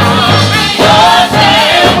change will come.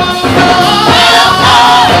 Will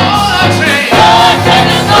come. Your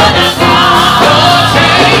change is gonna come. Your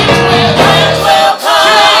change will come. Change will come.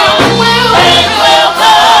 Change will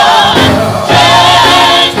come.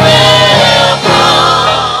 Change will come.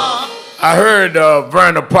 I heard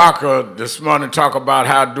Verna Parker this morning talk about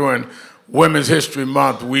how during Women's History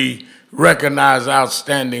Month we recognize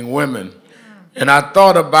outstanding women. And I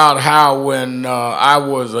thought about how when I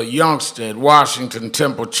was a youngster at Washington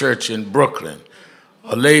Temple Church in Brooklyn,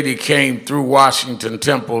 a lady came through Washington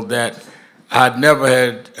Temple that I'd never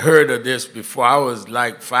had heard of this before. I was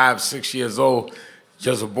like 5, 6 years old,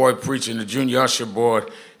 just a boy preaching the junior usher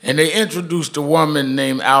board. And they introduced a woman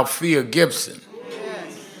named Althea Gibson.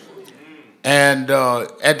 And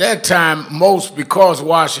at that time, because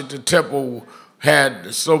Washington Temple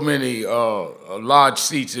had so many large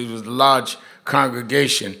seats, it was a large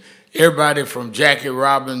congregation. Everybody from Jackie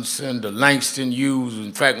Robinson to Langston Hughes,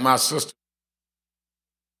 in fact, my sister.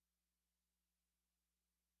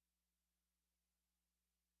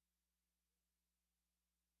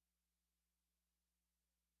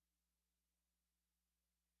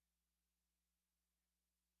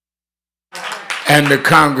 And the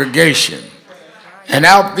congregation. And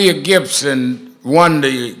Althea Gibson won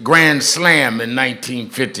the Grand Slam in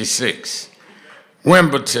 1956.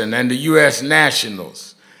 Wimbledon and the U.S.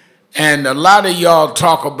 Nationals. And a lot of y'all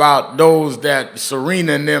talk about those that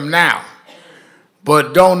Serena and them now,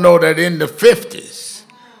 but don't know that in the 50s,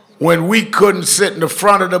 when we couldn't sit in the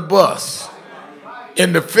front of the bus,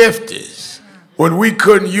 in the 50s, when we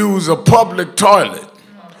couldn't use a public toilet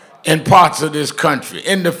in parts of this country,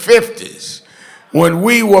 in the 50s, when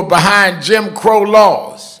we were behind Jim Crow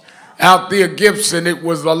laws, Althea Gibson, it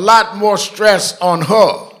was a lot more stress on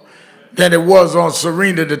her than it was on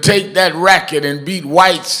Serena to take that racket and beat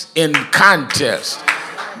whites in contest.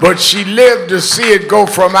 But she lived to see it go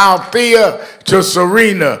from Althea to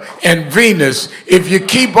Serena and Venus. If you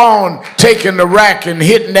keep on taking the racket and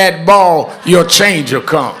hitting that ball, your change will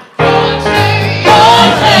come.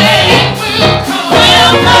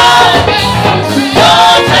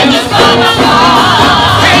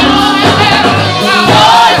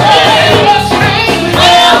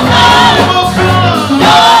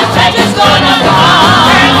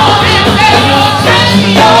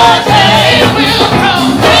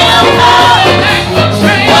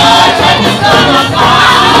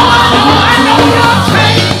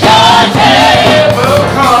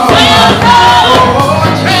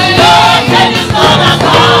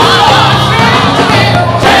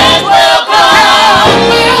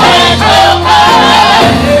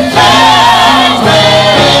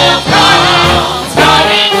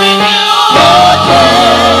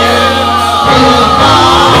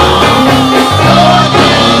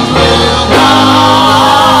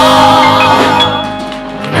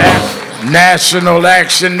 National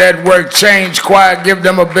Action Network, Change Choir, give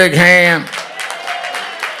them a big hand.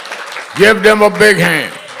 Give them a big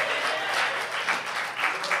hand.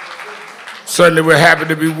 Certainly we're happy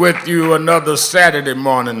to be with you another Saturday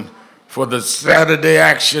morning for the Saturday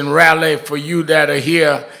Action Rally. For you that are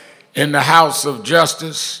here in the House of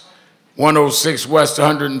Justice, 106 West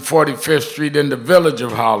 145th Street in the village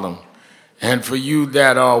of Harlem. And for you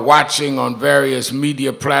that are watching on various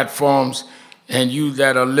media platforms, and you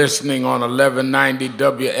that are listening on 1190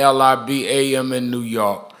 WLIB AM in New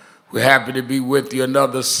York, we're happy to be with you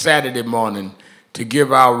another Saturday morning to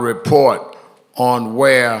give our report on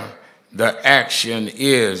where the action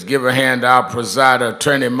is. Give a hand to our presider,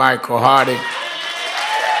 Attorney Michael Hardy.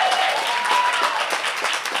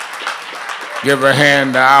 Give a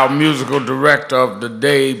hand to our musical director of the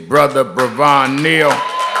day, Brother Bravon Neal.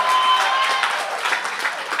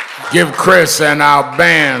 Give Chris and our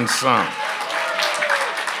band some.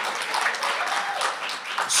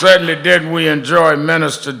 Certainly didn't we enjoy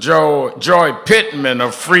Minister Joy Pittman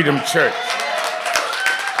of Freedom Church.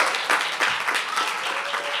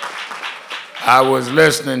 I was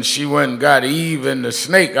listening, she went and got Eve and the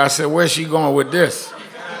snake. I said, where's she going with this?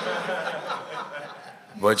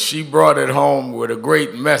 But she brought it home with a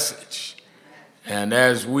great message. And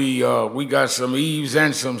as we got some Eves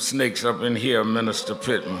and some snakes up in here, Minister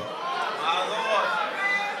Pittman.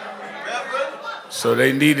 So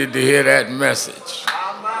they needed to hear that message.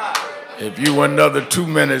 If you were another 2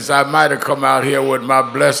 minutes, I might have come out here with my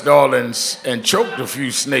blessed oil and choked a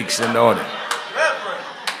few snakes in the audience.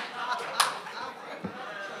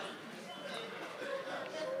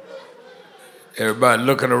 Everybody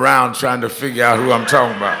looking around trying to figure out who I'm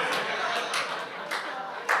talking about.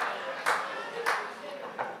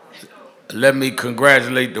 Let me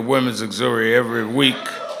congratulate the Women's Auxiliary every week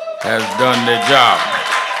has done their job.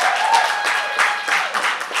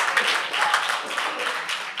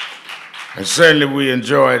 And certainly we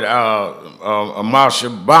enjoyed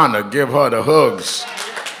Marsha Bonner, give her the hugs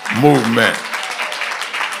movement.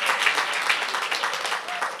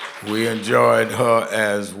 We enjoyed her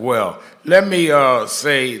as well. Let me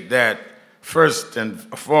say that first and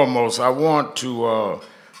foremost, I want to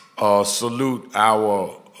salute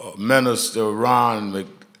our Minister Ron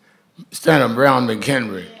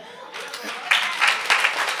McHenry.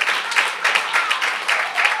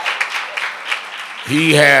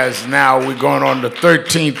 He has now, we're going on the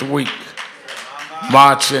 13th week,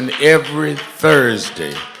 marching every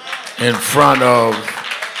Thursday in front of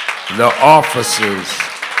the offices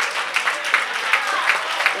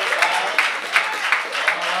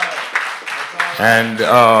And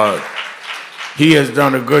he has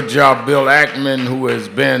done a good job. Bill Ackman, who has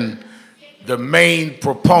been the main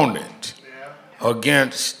proponent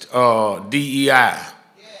against DEI.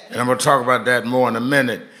 And I'm going to talk about that more in a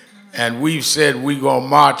minute. And we've said we're going to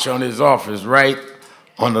march on his office right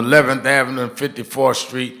on 11th Avenue and 54th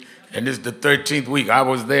Street. And this is the 13th week. I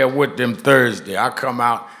was there with them Thursday. I come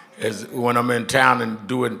out when I'm in town and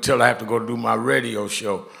do it until I have to go do my radio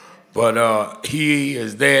show. But he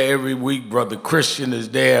is there every week. Brother Christian is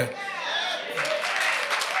there.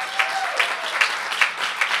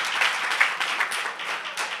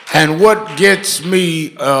 And what gets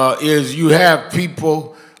me is you have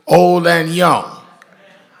people old and young.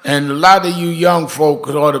 And a lot of you young folk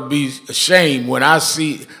ought to be ashamed when I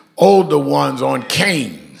see older ones on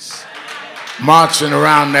canes marching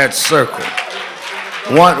around that circle.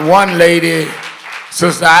 One lady,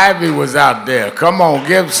 Sister Ivy, was out there. Come on,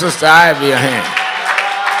 give Sister Ivy a hand.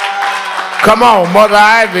 Come on, Mother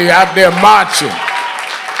Ivy out there marching.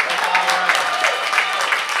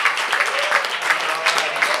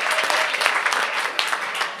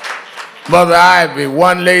 Mother Ivy,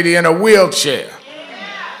 one lady in a wheelchair,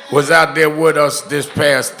 was out there with us this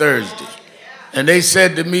past Thursday. And they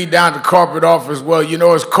said to me down at the corporate office, well, you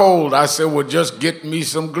know, it's cold. I said, well, just get me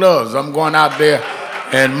some gloves. I'm going out there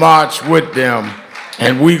and march with them.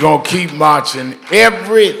 And we're going to keep marching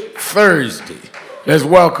every Thursday. Let's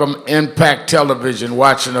welcome Impact Television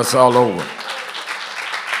watching us all over.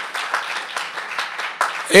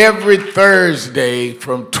 Every Thursday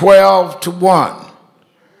from 12 to 1,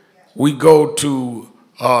 we go to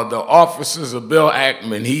the offices of Bill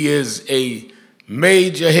Ackman. He is a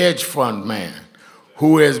major hedge fund man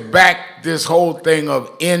who has backed this whole thing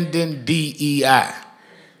of ending DEI.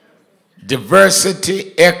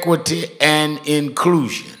 Diversity, equity, and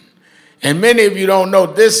inclusion. And many of you don't know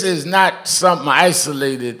this is not something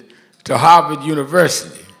isolated to Harvard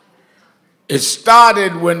University. It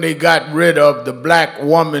started when they got rid of the black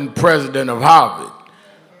woman president of Harvard.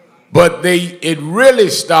 But it really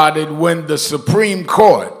started when the Supreme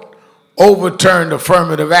Court overturned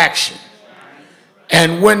affirmative action.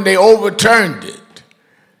 And when they overturned it,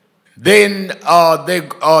 then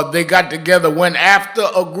they got together, went after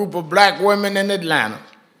a group of black women in Atlanta,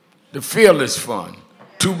 the Fearless Fund,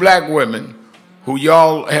 2 black women who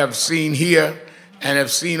y'all have seen here and have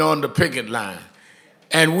seen on the picket line.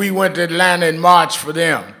 And we went to Atlanta and marched for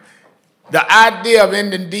them. The idea of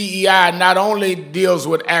ending DEI not only deals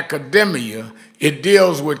with academia, it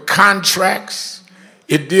deals with contracts,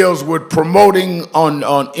 it deals with promoting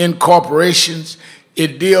in corporations,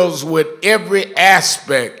 it deals with every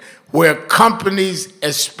aspect where companies,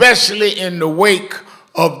 especially in the wake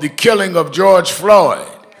of the killing of George Floyd,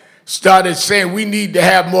 started saying we need to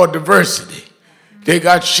have more diversity. They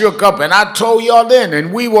got shook up, and I told y'all then,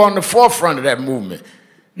 and we were on the forefront of that movement.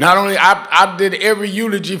 Not only I did every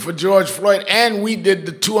eulogy for George Floyd, and we did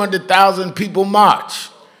the 200,000 people march.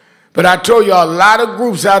 But I told you a lot of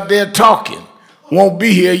groups out there talking won't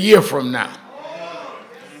be here a year from now.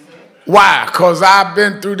 Why? Because I've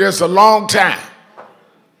been through this a long time.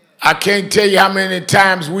 I can't tell you how many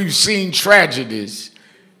times we've seen tragedies,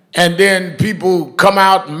 and then people come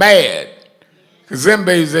out mad.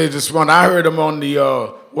 Kazembe's this one. I heard him on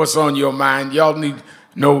the What's on Your Mind. Y'all need...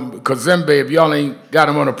 No, Kazembe, if y'all ain't got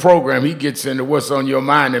him on a program, he gets into What's on Your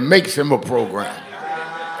Mind and makes him a program.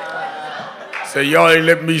 Say, y'all ain't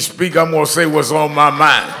let me speak, I'm going to say what's on my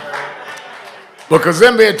mind. But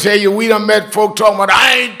Kazembe will tell you, we done met folk talking about,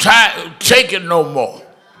 I ain't taking no more.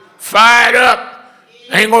 Fired up.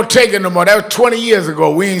 I ain't going to take it no more. That was 20 years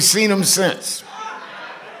ago. We ain't seen them since.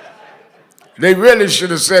 They really should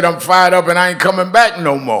have said, I'm fired up and I ain't coming back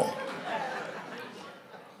no more.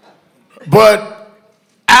 But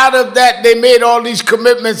out of that, they made all these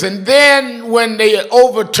commitments, and then when they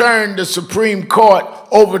overturned the Supreme Court,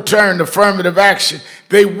 overturned affirmative action,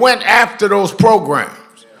 they went after those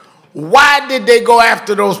programs. Why did they go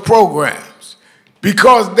after those programs?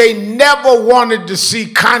 Because they never wanted to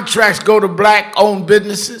see contracts go to black-owned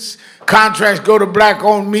businesses, contracts go to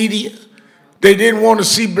black-owned media. They didn't want to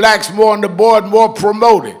see blacks more on the board, more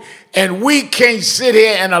promoted. And we can't sit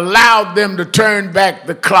here and allow them to turn back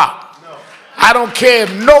the clock. I don't care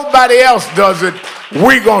if nobody else does it,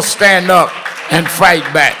 we're going to stand up and fight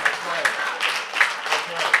back.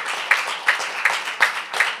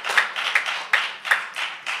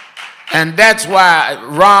 And that's why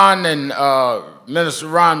Ron and Minister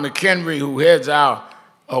Ron McHenry, who heads our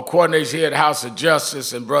coordinates here at House of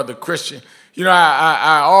Justice, and Brother Christian, you know,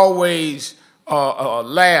 I always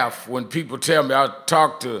laugh when people tell me, I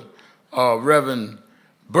talk to Reverend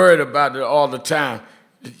Byrd about it all the time.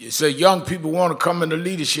 So young people want to come into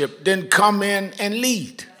leadership, then come in and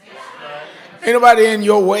lead. Ain't nobody in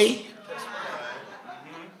your way.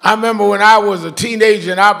 I remember when I was a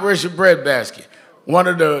teenager in Operation Breadbasket, one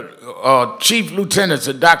of the chief lieutenants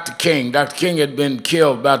of Dr. King had been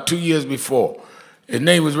killed about 2 years before. His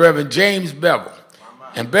name was Reverend James Bevel.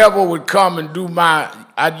 And Bevel would come and do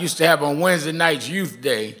I used to have on Wednesday nights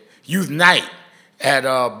youth night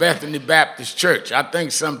at Bethany Baptist Church. I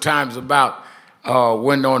think sometimes about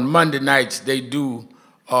when on Monday nights they do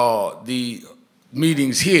the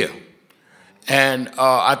meetings here. And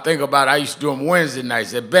I think about I used to do them Wednesday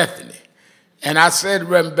nights at Bethany. And I said to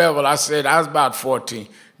Reverend Bevel, I was about 14.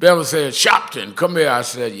 Bevel said, Sharpton, come here. I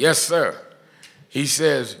said, yes, sir. He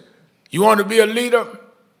says, you want to be a leader?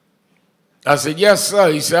 I said, yes,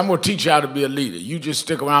 sir. He said, I'm going to teach you how to be a leader. You just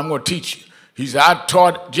stick around, I'm going to teach you. He said, I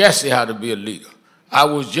taught Jesse how to be a leader. I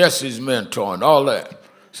was Jesse's mentor and all that.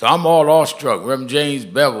 So I'm all awestruck. Reverend James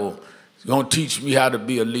Bevel is going to teach me how to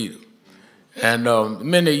be a leader. And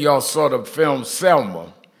many of y'all saw the film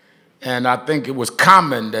Selma, and I think it was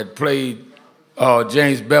Common that played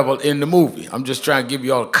James Bevel in the movie. I'm just trying to give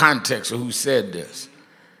you all the context of who said this.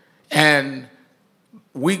 And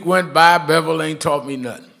week went by, Bevel ain't taught me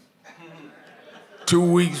nothing. 2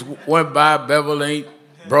 weeks went by, Bevel ain't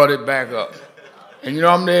brought it back up. And you know,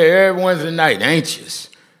 I'm there every Wednesday night, anxious.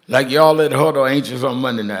 Like y'all at Huddle anxious on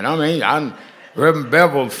Monday night. I'm Reverend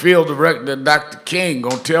Bevel, field director, Dr. King,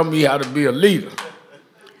 gonna tell me how to be a leader.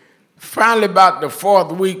 Finally, about the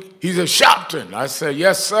 4th week, he said, Sharpton. I said,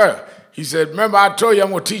 yes, sir. He said, remember I told you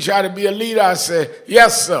I'm gonna teach you how to be a leader? I said,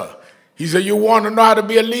 yes, sir. He said, you want to know how to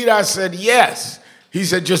be a leader? I said, yes. He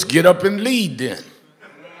said, just get up and lead then.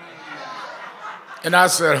 And I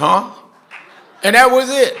said, huh? And that was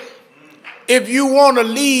it. If you want to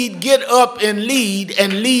lead, get up and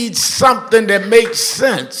lead something that makes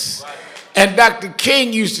sense. And Dr.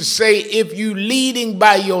 King used to say, if you leading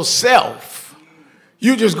by yourself,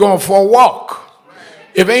 you just going for a walk.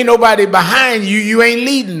 If ain't nobody behind you, you ain't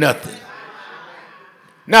leading nothing.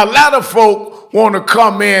 Now, a lot of folk want to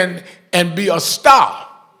come in and be a star.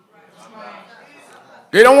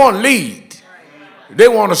 They don't want to lead. They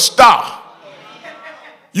want a star.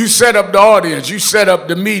 You set up the audience, you set up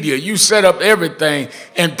the media, you set up everything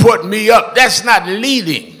and put me up. That's not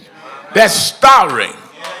leading. That's starring.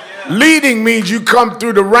 Leading means you come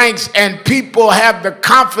through the ranks and people have the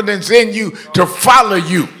confidence in you to follow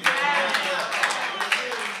you.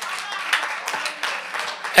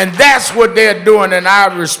 And that's what they're doing, and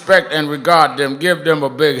I respect and regard them. Give them a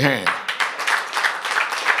big hand.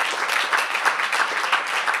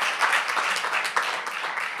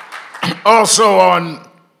 Also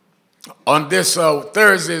on this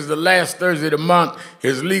Thursday, is the last Thursday of the month,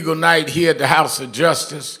 is legal night here at the House of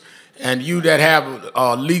Justice. And you that have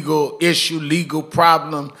a legal issue, legal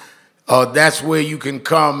problem, that's where you can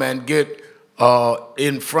come and get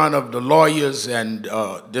in front of the lawyers. And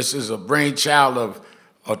this is a brainchild of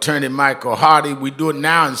Attorney Michael Hardy. We do it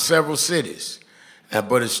now in several cities.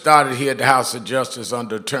 But it started here at the House of Justice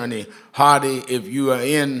under Attorney Hardy. If you are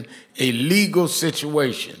in a legal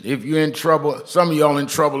situation, if you're in trouble, some of y'all in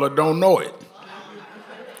trouble or don't know it.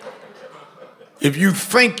 If you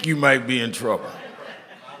think you might be in trouble,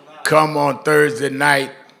 come on Thursday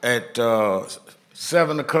night at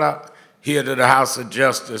 7 o'clock here to the House of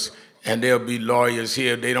Justice, and there'll be lawyers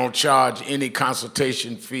here. They don't charge any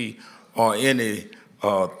consultation fee or any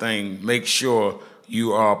thing. Make sure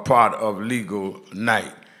you are part of legal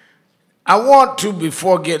night. I want to,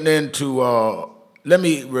 before getting into, let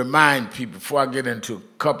me remind people, before I get into a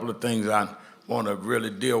couple of things I want to really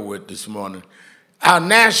deal with this morning. Our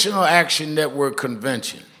National Action Network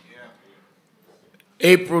Convention,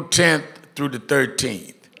 April 10th through the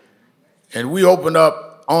 13th. And we open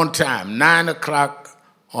up on time, 9 o'clock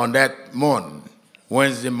on that morning,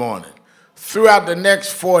 Wednesday morning. Throughout the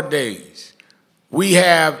next 4 days, we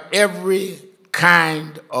have every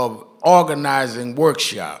kind of organizing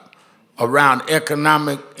workshop around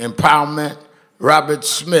economic empowerment. Robert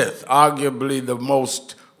Smith, arguably the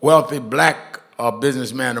most wealthy black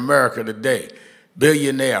businessman in America today,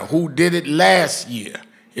 billionaire, who did it last year,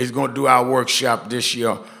 is going to do our workshop this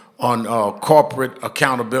year on corporate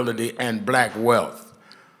accountability and black wealth.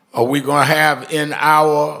 We're going to have in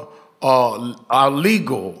our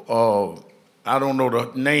legal, I don't know the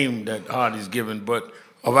name that Hardy's given, but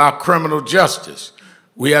of our criminal justice.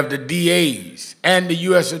 We have the DAs and the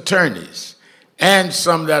U.S. attorneys and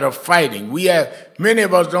some that are fighting. We have, many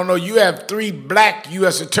of us don't know, you have 3 black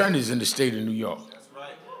U.S. attorneys in the state of New York. That's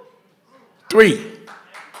right. 3.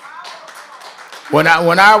 When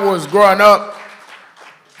I was growing up,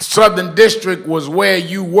 Southern District was where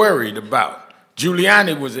you worried about.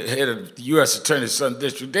 Giuliani was the head of the U.S. Attorney's Southern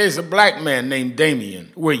District. There's a black man named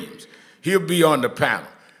Damian Williams. He'll be on the panel.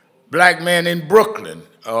 Black man in Brooklyn,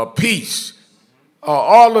 Peace.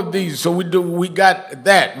 All of these. So we got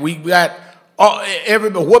that. We got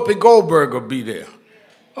everybody. Whoopi Goldberg will be there.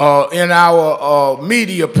 In our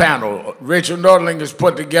media panel, Rachel Nordling has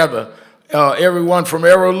put together everyone from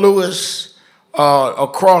Errol Lewis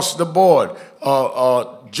across the board.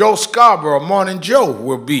 Joe Scarborough, Morning Joe,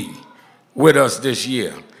 will be with us this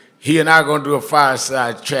year. He and I are going to do a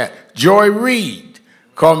fireside chat. Joy Reid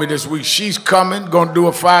called me this week. She's coming, going to do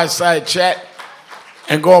a fireside chat,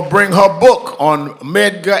 and going to bring her book on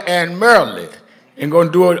Medgar and Maryland, and going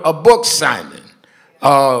to do a book signing.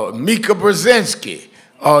 Mika Brzezinski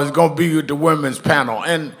is going to be with the women's panel,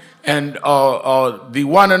 and the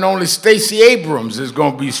one and only Stacey Abrams is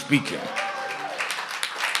going to be speaking.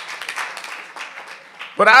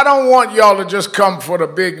 But I don't want y'all to just come for the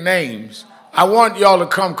big names. I want y'all to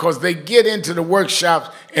come because they get into the workshops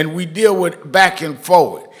and we deal with back and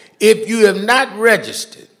forward. If you have not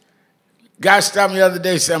registered, guy stopped me the other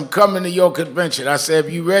day and said, I'm coming to your convention. I said,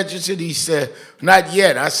 have you registered? He said, not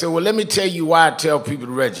yet. I said, well, let me tell you why I tell people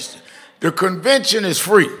to register. The convention is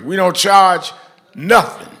free. We don't charge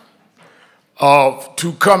nothing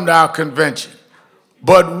to come to our convention.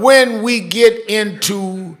 But when we get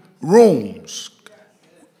into rooms,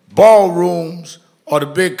 ballrooms, or the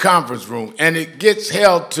big conference room, and it gets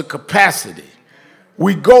held to capacity,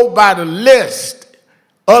 we go by the list.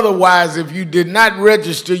 Otherwise, if you did not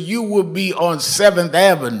register, you will be on 7th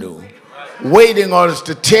Avenue waiting on us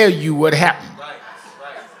to tell you what happened.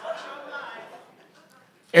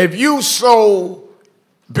 If you so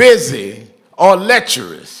busy or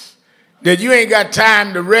lecherous that you ain't got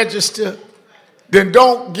time to register, then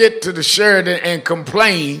don't get to the Sheridan and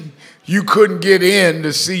complain you couldn't get in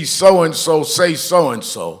to see so-and-so say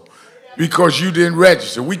so-and-so because you didn't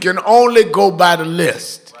register. We can only go by the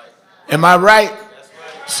list. Am I right?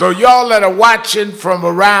 So y'all that are watching from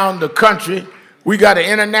around the country, we got an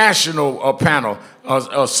international panel.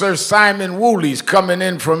 Sir Simon Woolley's coming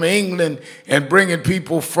in from England and bringing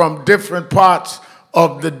people from different parts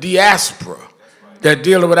of the diaspora that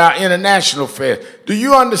deal with our international affairs. Do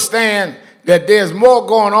you understand that there's more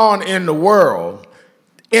going on in the world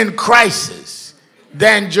in crisis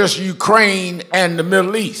than just Ukraine and the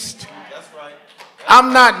Middle East?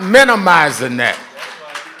 I'm not minimizing that.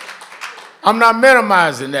 I'm not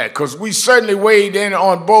minimizing that because we certainly weighed in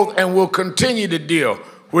on both and will continue to deal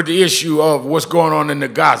with the issue of what's going on in the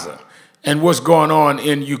Gaza and what's going on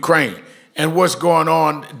in Ukraine and what's going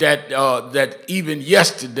on that even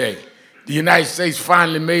yesterday the United States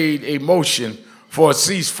finally made a motion for a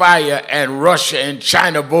ceasefire and Russia and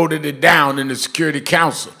China voted it down in the Security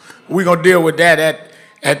Council. We're going to deal with that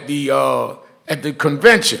at the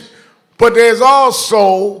convention. But there's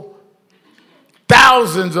also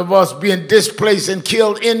thousands of us being displaced and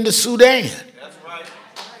killed in the Sudan. That's right.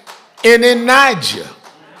 And in Niger.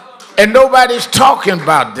 And nobody's talking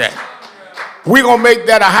about that. We're going to make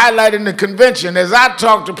that a highlight in the convention. As I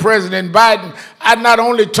talk to President Biden, I not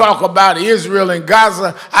only talk about Israel and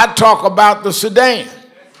Gaza, I talk about the Sudan.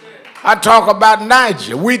 I talk about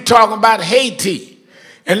Niger. We talk about Haiti.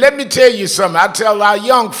 And let me tell you something. I tell our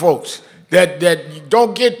young folks that you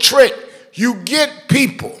don't get tricked. You get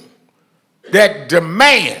people that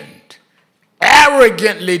demand,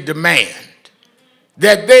 arrogantly demand,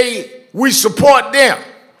 that we support them.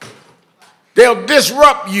 They'll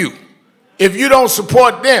disrupt you if you don't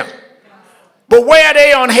support them. But where are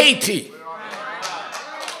they on Haiti?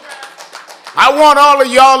 I want all of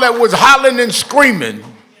y'all that was hollering and screaming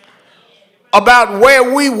about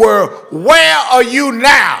where we were, where are you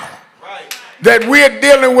now? That we're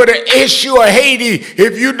dealing with an issue of Haiti.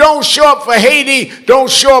 If you don't show up for Haiti, don't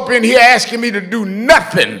show up in here asking me to do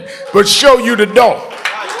nothing but show you the door.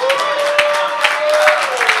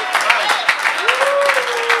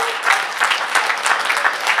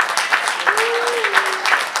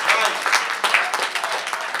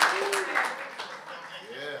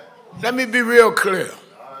 Let me be real clear.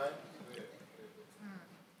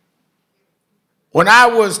 When I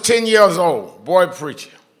was 10 years old, boy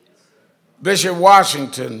preacher, Bishop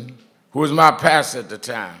Washington, who was my pastor at the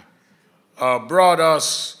time, brought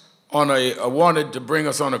us on wanted to bring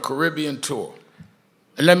us on a Caribbean tour.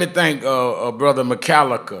 And let me thank Brother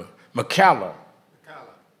McCallum.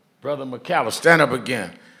 Brother McCallum, stand up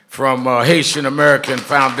again, from Haitian American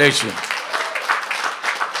Foundation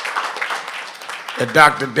that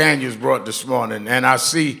Dr. Daniels brought this morning. And I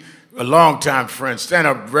see a longtime friend, stand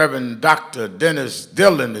up, Reverend Dr. Dennis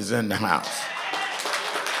Dillon is in the house.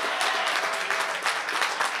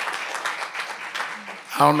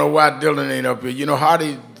 don't know why Dylan ain't up here. You know,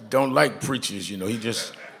 Hardy don't like preachers, you know.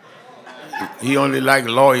 He only like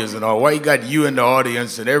lawyers and all. Why he got you in the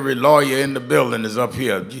audience and every lawyer in the building is up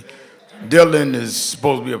here? Dylan is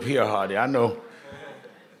supposed to be up here, Hardy. I know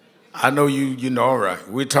you know, all right.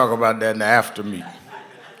 We'll talk about that in the after meeting.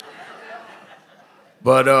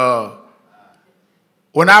 But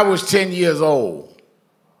when I was 10 years old,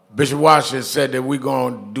 Bishop Washington said that we're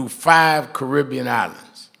going to do 5 Caribbean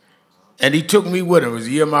islands. And he took me with him. It was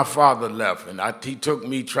the year my father left. And he took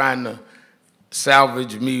me trying to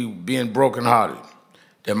salvage me being brokenhearted,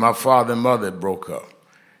 that my father and mother broke up.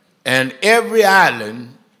 And every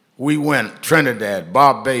island we went, Trinidad,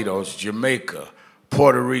 Barbados, Jamaica,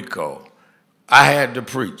 Puerto Rico, I had to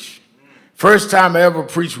preach. First time I ever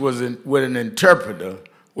preached with an interpreter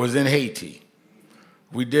was in Haiti.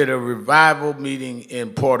 We did a revival meeting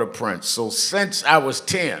in Port-au-Prince. So since I was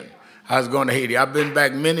 10, I was going to Haiti. I've been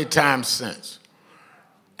back many times since.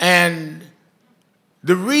 And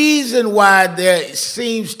the reason why there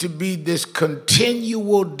seems to be this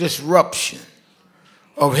continual disruption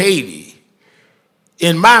of Haiti,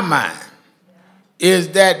 in my mind, is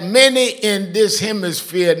that many in this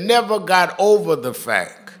hemisphere never got over the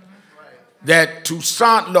fact that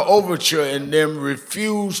Toussaint L'Ouverture and them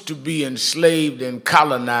refused to be enslaved and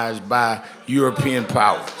colonized by European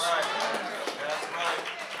powers.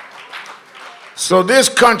 So this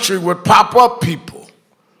country would pop up people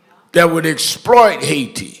that would exploit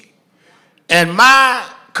Haiti. And my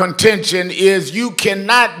contention is you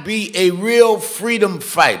cannot be a real freedom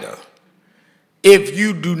fighter if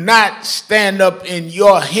you do not stand up in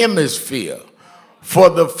your hemisphere for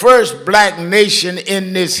the first black nation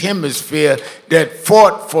in this hemisphere that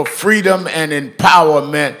fought for freedom and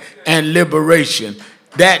empowerment and liberation.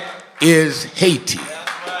 That is Haiti.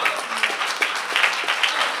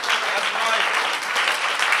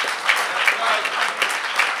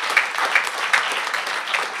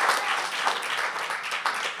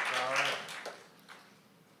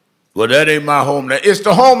 Well, that ain't my homeland. It's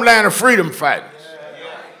the homeland of freedom fighters.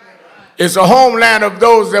 It's a homeland of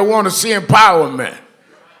those that want to see empowerment.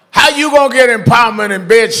 How you gonna get empowerment in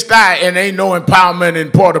Bed-Stuy and ain't no empowerment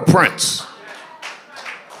in Port-au-Prince?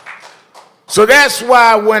 So that's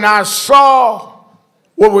why when I saw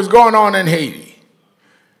what was going on in Haiti,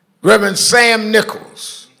 Reverend Sam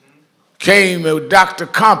Nichols came with Dr.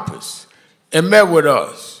 Compass and met with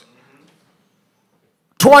us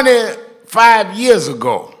 25 years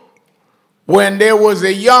ago, when there was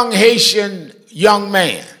a young Haitian young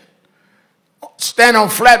man standing on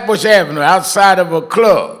Flatbush Avenue outside of a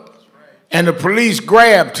club, and the police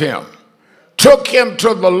grabbed him, took him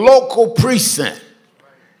to the local precinct,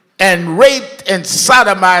 and raped and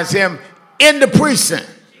sodomized him in the precinct.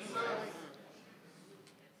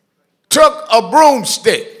 Took a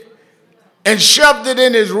broomstick and shoved it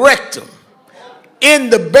in his rectum in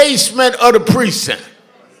the basement of the precinct.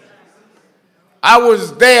 I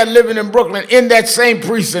was there living in Brooklyn in that same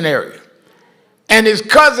precinct area. And his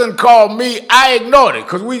cousin called me. I ignored it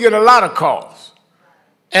because we get a lot of calls.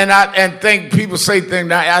 And think people say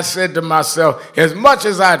things. I said to myself, as much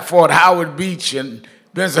as I'd fought Howard Beach and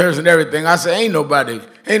Bensonhurst and everything, I said, ain't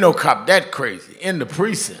no cop that crazy in the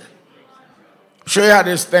precinct. Show you how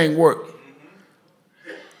this thing worked.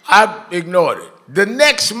 I ignored it. The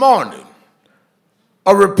next morning,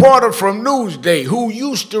 a reporter from Newsday who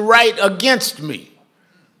used to write against me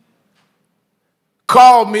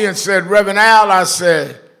called me and said, Reverend Al, I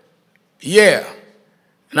said, yeah.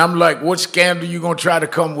 And I'm like, what scandal you gonna try to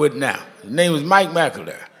come with now? His name was Mike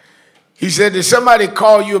McAleer. He said, did somebody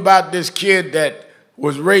call you about this kid that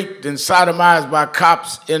was raped and sodomized by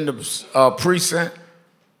cops in the precinct?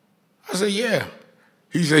 I said, yeah.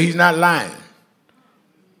 He said, he's not lying.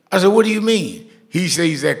 I said, what do you mean? He said,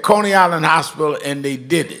 he's at Coney Island Hospital and they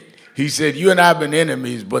did it. He said, you and I have been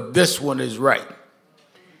enemies, but this one is right.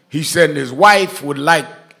 He said, and his wife would like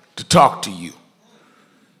to talk to you.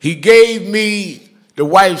 He gave me the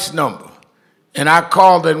wife's number, and I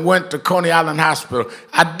called and went to Coney Island Hospital.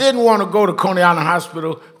 I didn't want to go to Coney Island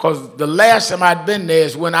Hospital because the last time I'd been there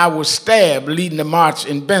is when I was stabbed leading the march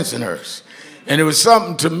in Bensonhurst. And it was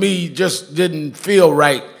something to me just didn't feel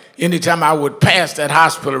right. Anytime I would pass that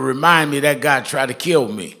hospital, remind me that guy tried to kill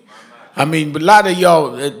me. I mean, but a lot of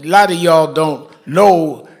y'all don't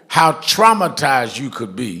know how traumatized you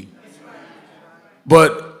could be.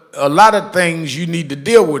 But a lot of things you need to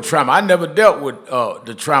deal with trauma. I never dealt with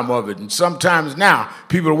the trauma of it. And sometimes now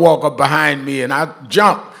people walk up behind me and I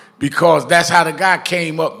jump because that's how the guy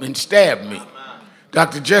came up and stabbed me.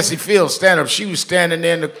 Dr. Jessie Fields, stand up. She was standing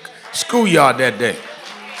there in the schoolyard that day.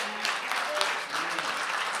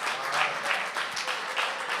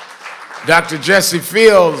 Dr. Jesse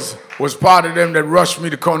Fields was part of them that rushed me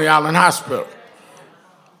to Coney Island Hospital.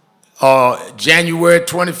 January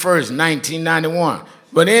 21st, 1991.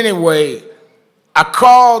 But anyway, I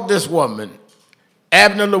called this woman,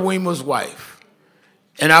 Abner Louima's wife,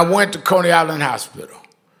 and I went to Coney Island Hospital.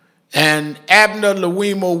 And Abner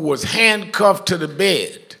Louima was handcuffed to the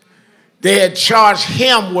bed. They had charged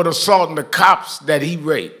him with assaulting the cops that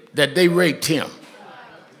they raped him.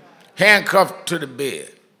 Handcuffed to the bed.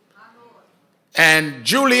 And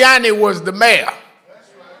Giuliani was the mayor.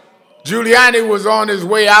 Giuliani was on his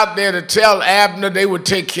way out there to tell Abner they would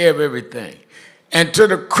take care of everything. And to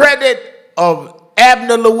the credit of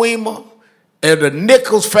Abner Louima and the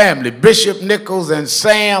Nichols family, Bishop Nichols and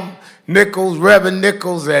Sam Nichols, Reverend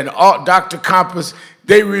Nichols, and Dr. Compass,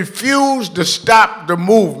 they refused to stop the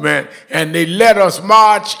movement, and they let us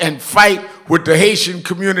march and fight with the Haitian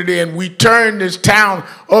community, and we turned this town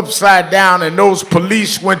upside down, and those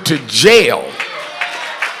police went to jail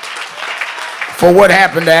for what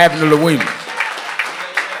happened to Abner Louima.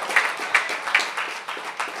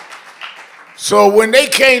 So when they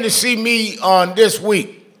came to see me on this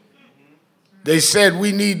week, they said,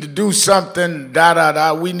 we need to do something,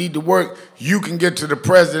 we need to work. You can get to the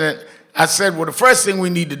president. I said, well, the first thing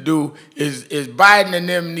we need to do is Biden and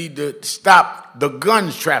them need to stop the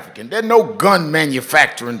guns trafficking. There are no gun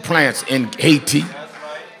manufacturing plants in Haiti.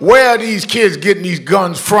 Where are these kids getting these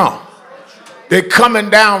guns from? They're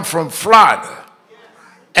coming down from Florida.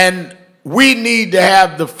 And we need to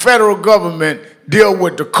have the federal government deal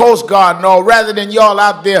with the Coast Guard and all, rather than y'all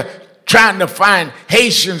out there trying to find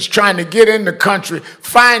Haitians trying to get in the country,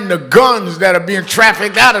 find the guns that are being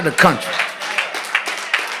trafficked out of the country.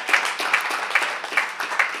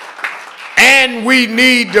 And we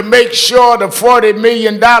need to make sure the $40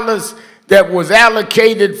 million that was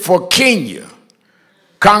allocated for Kenya,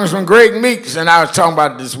 Congressman Greg Meeks and I was talking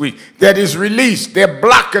about it this week, that is released. They're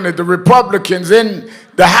blocking it. The Republicans in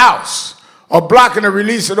the House are blocking the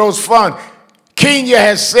release of those funds. Kenya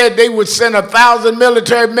has said they would send 1,000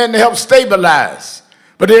 military men to help stabilize,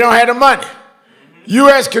 but they don't have the money.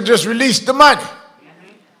 U.S. could just release the money.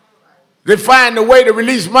 They find a way to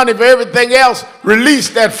release money for everything else, release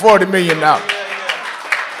that $40 million.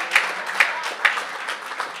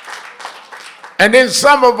 And then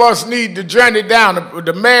some of us need to journey down.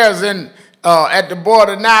 The mayor's at the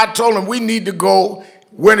border now. I told them we need to go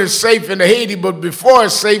when it's safe in Haiti, but before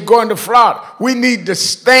it's safe, going to Florida. We need to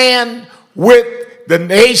stand with the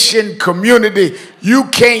Haitian community. You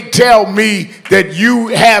can't tell me that you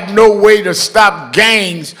have no way to stop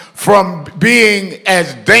gangs from being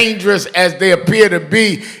as dangerous as they appear to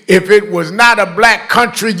be. If it was not a black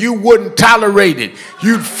country, you wouldn't tolerate it.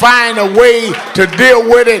 You'd find a way to deal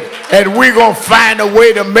with it, and we're going to find a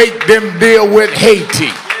way to make them deal with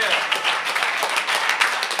Haiti.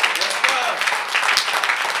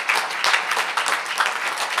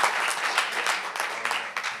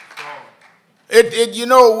 You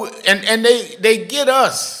know, and they get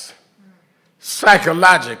us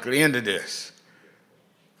psychologically into this.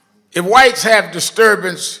 If whites have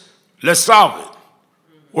disturbance, let's solve it.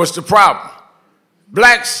 What's the problem?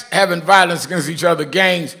 Blacks having violence against each other,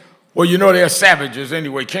 gangs, well, you know they're savages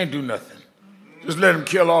anyway, can't do nothing. Just let them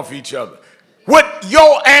kill off each other. With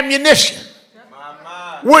your ammunition,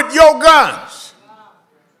 with your guns.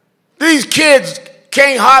 These kids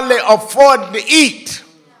can't hardly afford to eat.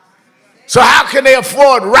 So how can they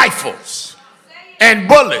afford rifles and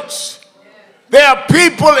bullets? There are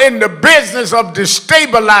people in the business of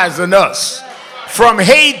destabilizing us, from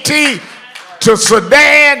Haiti to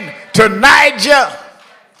Sudan to Niger,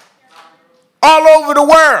 all over the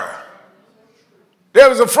world. There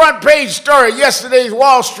was a front page story in yesterday's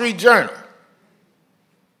Wall Street Journal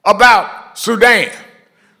about Sudan,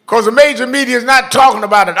 because the major media is not talking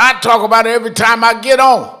about it. I talk about it every time I get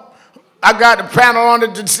on. I got a panel on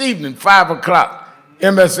it this evening, 5 o'clock,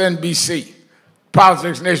 MSNBC,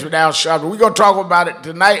 Politics Nation with Al Sharpton. We're going to talk about it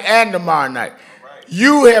tonight and tomorrow night. Right.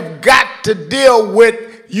 You have got to deal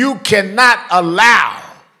with, you cannot allow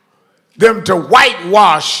them to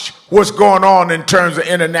whitewash what's going on in terms of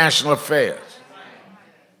international affairs.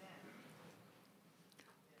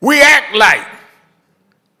 We act like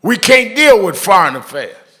we can't deal with foreign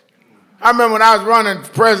affairs. I remember when I was running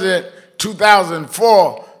for president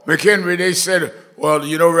 2004, McHenry, they said, well,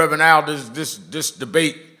 you know, Reverend Al, this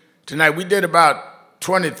debate tonight, we did about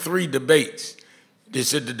 23 debates. They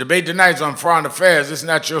said, the debate tonight is on foreign affairs. It's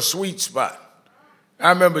not your sweet spot. I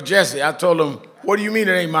remember Jesse, I told him, what do you mean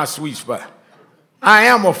it ain't my sweet spot? I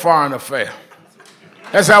am a foreign affair.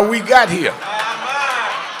 That's how we got here.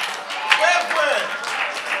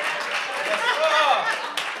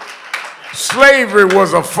 Slavery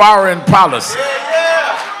was a foreign policy.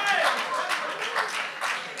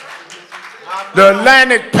 The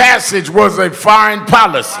Atlantic Passage was a foreign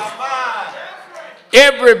policy.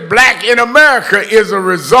 Every black in America is a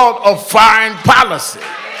result of foreign policy.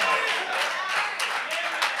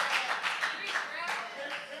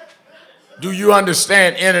 Do you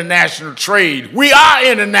understand international trade? We are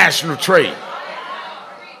international trade.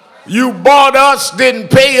 You bought us, didn't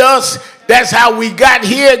pay us. That's how we got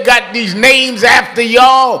here, got these names after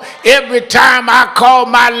y'all. Every time I call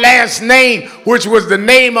my last name, which was the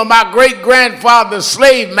name of my great-grandfather's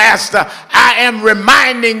slave master, I am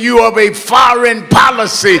reminding you of a foreign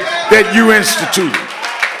policy that you instituted.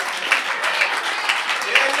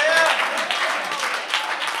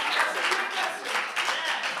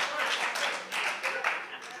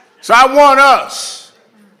 So I want us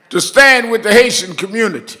to stand with the Haitian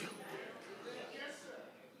community,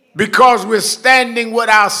 because we're standing with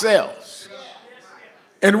ourselves.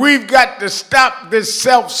 And we've got to stop this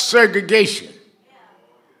self-segregation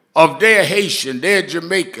of they're Haitian, they're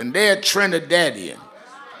Jamaican, they're Trinidadian,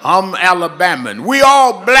 I'm Alabamian. We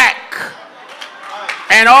all black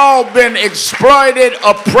and all been exploited,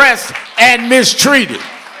 oppressed, and mistreated.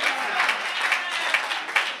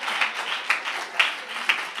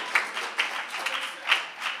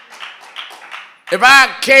 If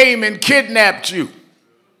I came and kidnapped you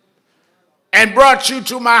and brought you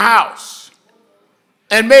to my house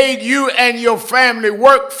and made you and your family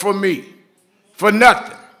work for me for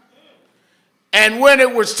nothing, and when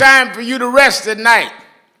it was time for you to rest at night,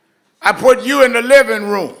 I put you in the living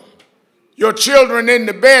room, your children in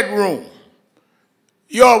the bedroom,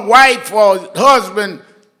 your wife or husband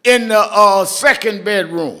in the second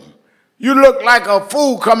bedroom, you look like a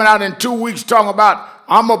fool coming out in 2 weeks talking about,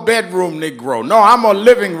 I'm a bedroom Negro. No, I'm a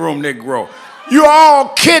living room Negro. You all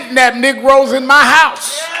kidnapped Negroes in my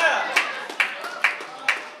house.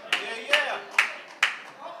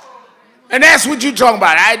 And that's what you're talking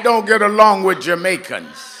about. I don't get along with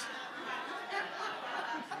Jamaicans.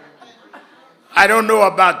 I don't know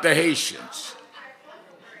about the Haitians.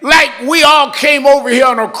 Like we all came over here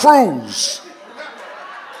on a cruise.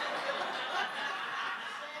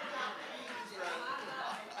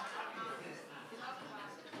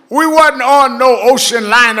 We wasn't on no ocean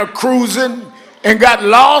liner cruising and got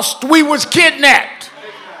lost. We was kidnapped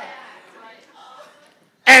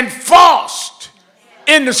and forced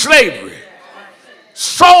into slavery,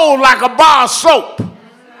 sold like a bar of soap,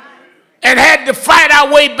 and had to fight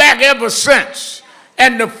our way back ever since.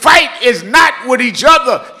 And the fight is not with each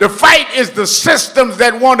other. The fight is the systems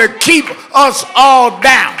that want to keep us all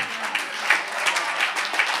down.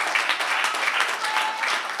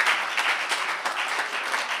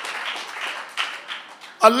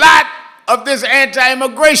 A lot of this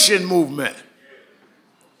anti-immigration movement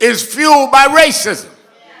is fueled by racism.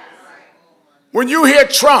 When you hear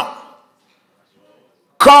Trump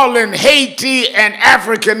calling Haiti and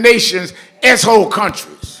African nations S-hole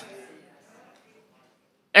countries,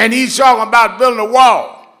 and he's talking about building a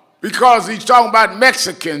wall because he's talking about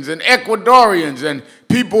Mexicans and Ecuadorians and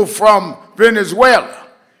people from Venezuela.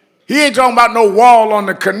 He ain't talking about no wall on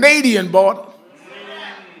the Canadian border.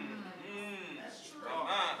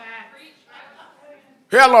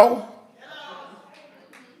 Hello.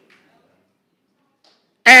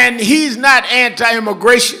 And he's not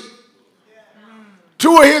anti-immigration.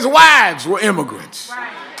 Two of his wives were immigrants.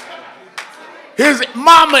 His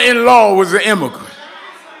mama-in-law was an immigrant.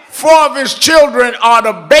 4 of his children are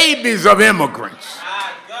the babies of immigrants.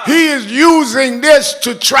 He is using this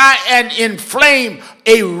to try and inflame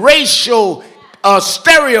a racial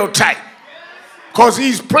stereotype, because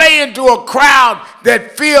he's playing to a crowd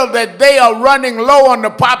that feel that they are running low on the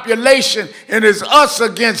population and it's us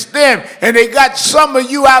against them. And they got some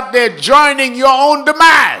of you out there joining your own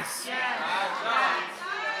demise.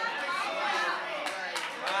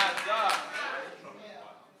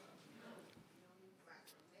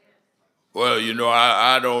 Well, you know,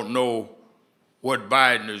 I don't know what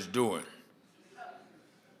Biden is doing.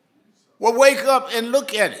 Well, wake up and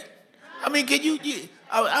look at it. I mean, can you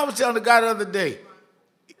I was telling the guy the other day,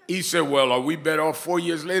 he said, well, are we better off 4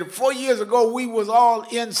 years later? 4 years ago, we was all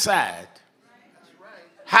inside,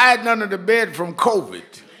 hiding under the bed from COVID.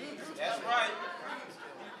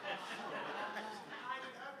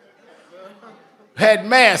 Had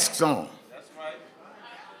masks on.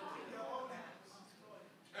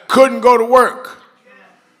 Couldn't go to work.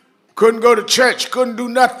 Couldn't go to church. Couldn't do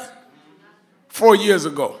nothing 4 years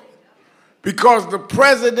ago. Because the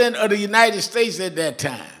president of the United States at that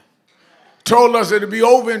time told us it'd be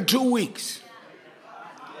over in 2 weeks.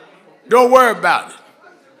 Don't worry about it.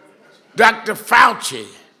 Dr. Fauci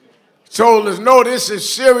told us, no, this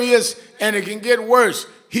is serious and it can get worse.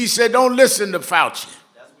 He said, don't listen to Fauci.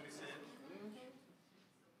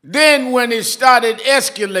 Then when it started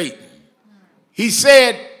escalating, he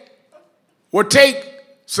said, well, take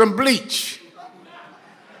some bleach.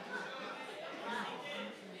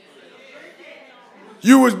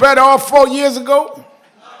 You was better off 4 years ago?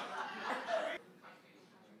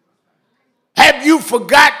 Have you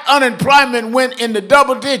forgot unemployment went in the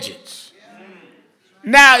double digits?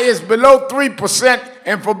 Now it's below 3%,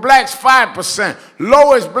 and for blacks, 5%.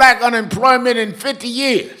 Lowest black unemployment in 50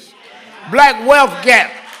 years. Black wealth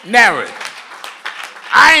gap narrowed.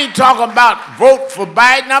 I ain't talking about vote for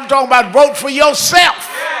Biden, I'm talking about vote for yourself.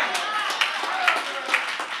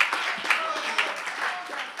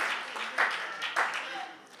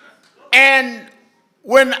 And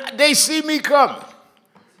when they see me coming,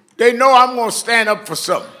 they know I'm going to stand up for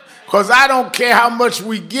something. Because I don't care how much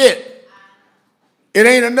we get, it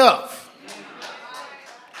ain't enough.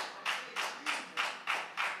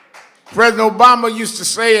 President Obama used to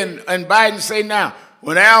say, and Biden say now,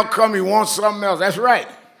 when Al come, he wants something else. That's right.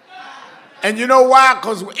 And you know why?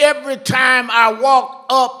 Because every time I walk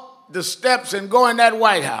up the steps and go in that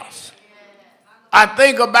White House, I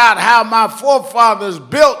think about how my forefathers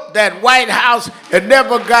built that White House and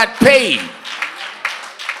never got paid.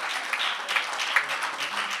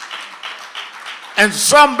 And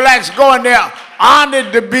some blacks go in there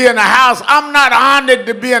honored to be in a house. I'm not honored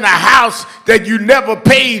to be in a house that you never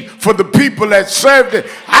paid for the people that served it.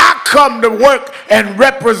 I come to work and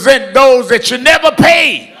represent those that you never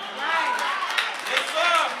paid.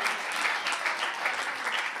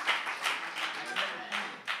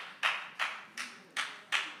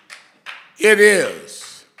 It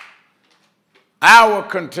is our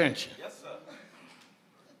contention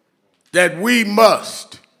that we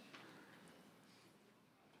must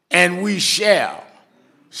and we shall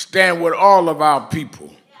stand with all of our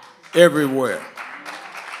people everywhere.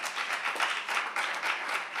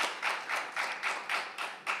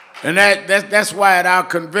 And that's why at our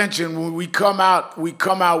convention, when we come out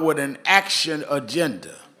with an action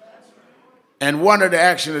agenda. And one of the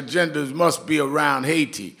action agendas must be around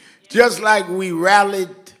Haiti. Just like we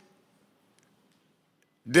rallied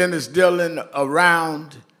Dennis Dillon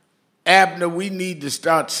around Abner, we need to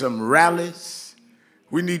start some rallies.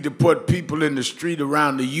 We need to put people in the street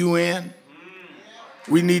around the UN.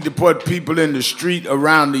 We need to put people in the street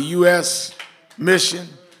around the U.S. mission.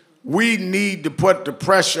 We need to put the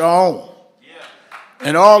pressure on.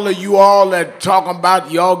 And all of you all that talking about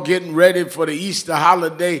y'all getting ready for the Easter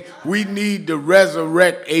holiday, we need to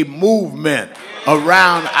resurrect a movement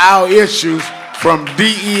around our issues from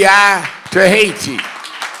DEI to Haiti.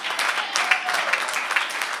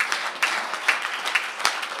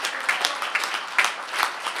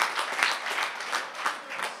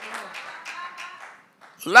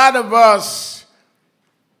 A lot of us,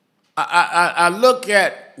 I look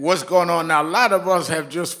at what's going on now, a lot of us have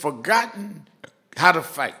just forgotten how to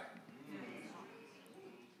fight.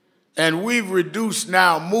 And we've reduced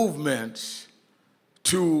now movements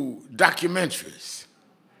to documentaries.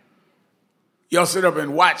 Y'all sit up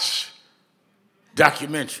and watch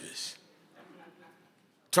documentaries.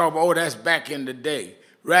 Talk about, oh, that's back in the day.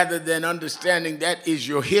 Rather than understanding that is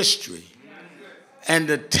your history and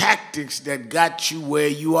the tactics that got you where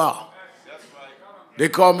you are. They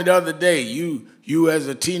called me the other day, you as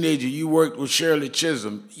a teenager, you worked with Shirley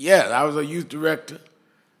Chisholm. Yeah, I was a youth director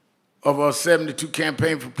of our 72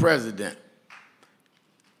 campaign for president.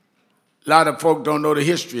 A lot of folk don't know the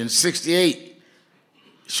history. In '68,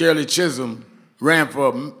 Shirley Chisholm ran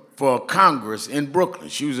for Congress in Brooklyn.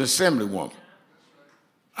 She was an assemblywoman.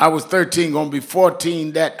 I was 13, going to be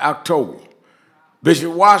 14 that October.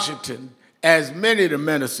 Bishop Washington, as many of the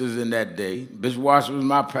ministers in that day, Bishop Washington was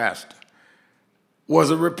my pastor, was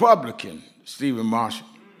a Republican, Stephen Marshall.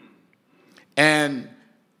 And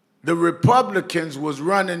the Republicans was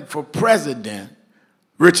running for president,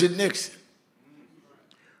 Richard Nixon.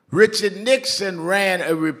 Richard Nixon ran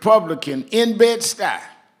a Republican in Bed-Stuy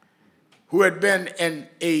who had been an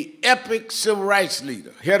epic civil rights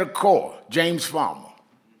leader, head of corps, James Farmer.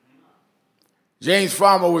 James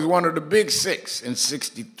Farmer was one of the big six in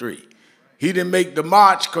 '63. He didn't make the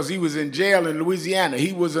march because he was in jail in Louisiana.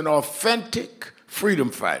 He was an authentic freedom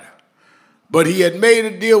fighter. But he had made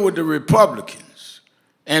a deal with the Republicans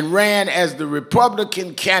and ran as the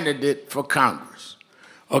Republican candidate for Congress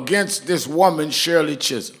against this woman, Shirley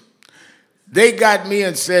Chisholm. They got me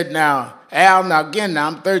and said, now, Al, now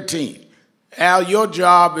I'm 13. Al, your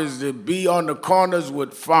job is to be on the corners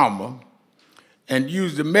with Farmer and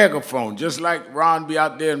use the megaphone, just like Ron be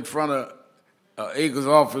out there in front of Akers'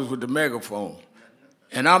 office with the megaphone.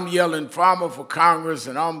 And I'm yelling farmer for Congress,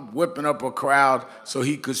 and I'm whipping up a crowd so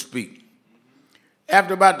he could speak.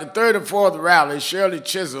 After about the third or fourth rally, Shirley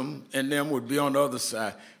Chisholm and them would be on the other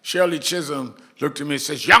side. Shirley Chisholm looked at me and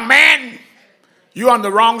says, "Young man, you're on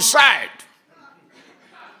the wrong side."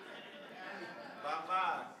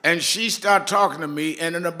 And she started talking to me,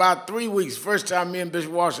 and in about 3 weeks, first time me and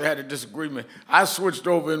Bishop Washer had a disagreement, I switched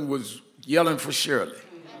over and was yelling for Shirley.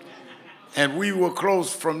 And we were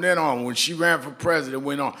close from then on. When she ran for president,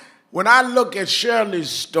 went on. When I look at Shirley's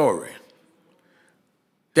story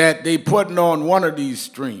that they putting on one of these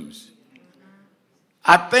streams,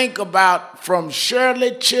 I think about from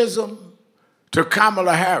Shirley Chisholm to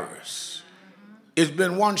Kamala Harris. It's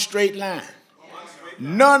been one straight line.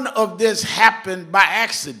 None of this happened by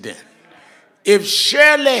accident. If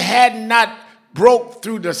Shirley had not broke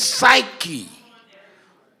through the psyche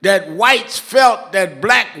that whites felt that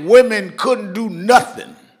black women couldn't do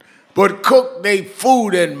nothing but cook their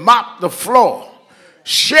food and mop the floor,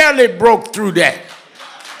 Shirley broke through that.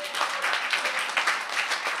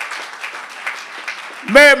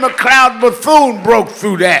 Mary McLeod Bethune broke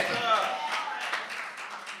through that.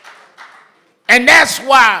 And that's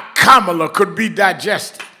why Kamala could be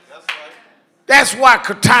digested. That's why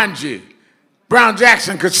Ketanji Brown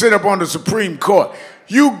Jackson could sit up on the Supreme Court.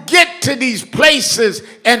 You get to these places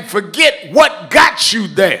and forget what got you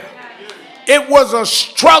there. It was a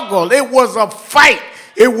struggle. It was a fight.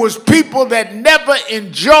 It was people that never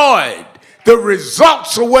enjoyed the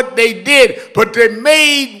results of what they did, but they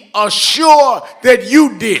made sure that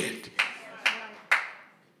you did.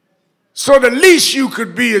 So the least you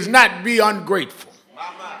could be is not be ungrateful.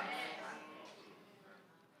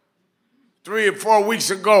 3 or 4 weeks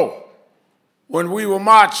ago, when we were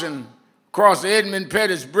marching across the Edmund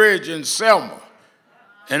Pettus Bridge in Selma,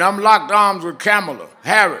 and I'm locked arms with Kamala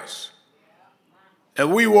Harris,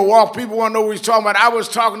 and we will walk, people want to know what he's talking about. I was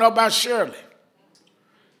talking about Shirley.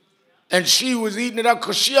 And she was eating it up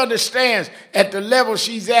because she understands at the level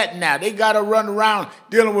she's at now. They got to run around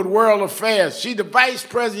dealing with world affairs. She's the Vice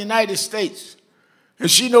President of the United States.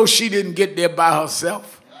 And she knows she didn't get there by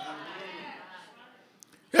herself.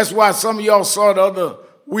 That's why some of y'all saw the other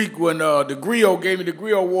week when the Griot gave me the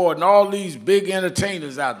Griot Award and all these big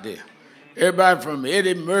entertainers out there. Everybody from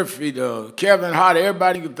Eddie Murphy to Kevin Hart,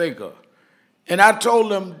 everybody you can think of. And I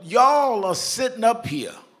told them, y'all are sitting up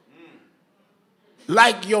here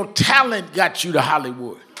like your talent got you to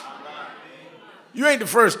Hollywood. You ain't the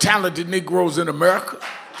first talented Negroes in America.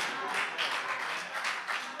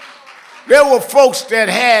 There were folks that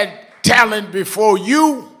had talent before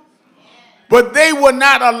you, but they were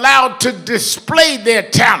not allowed to display their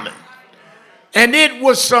talent. And it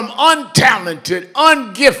was some untalented,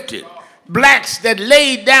 ungifted blacks that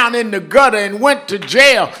laid down in the gutter and went to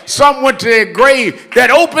jail. Some went to their grave that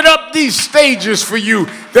opened up these stages for you,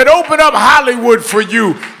 that opened up Hollywood for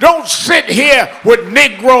you. Don't sit here with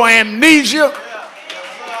Negro amnesia.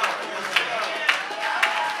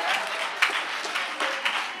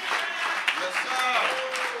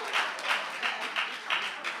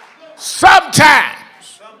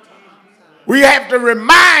 Sometimes we have to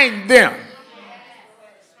remind them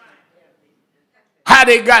how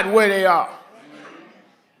they got where they are.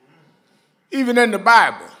 Even in the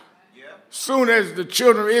Bible, soon as the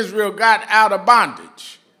children of Israel got out of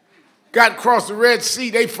bondage, got across the Red Sea,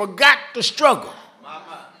 they forgot the struggle.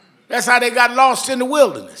 That's how they got lost in the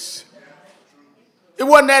wilderness. It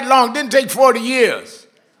wasn't that long. It didn't take 40 years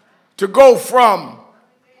to go from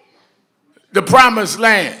the promised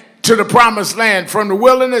land to the promised land from the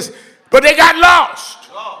wilderness, but they got lost.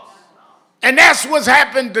 And that's what's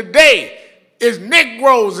happened today. Is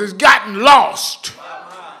Negroes has gotten lost.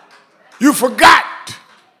 You forgot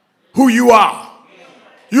who you are.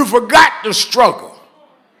 You forgot the struggle.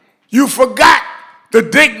 You forgot the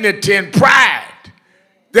dignity and pride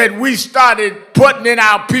that we started putting in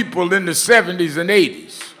our people in the 70s and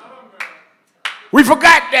 80s. We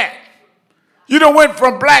forgot that. You done went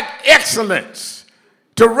from black excellence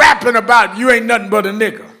to rapping about you ain't nothing but a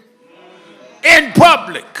nigger. In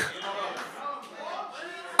public.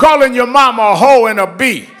 Calling your mama a hoe and a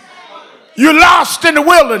bee. You lost in the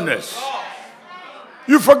wilderness.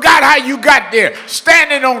 You forgot how you got there.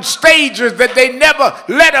 Standing on stages that they never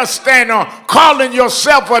let us stand on. Calling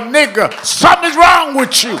yourself a nigger. Something's wrong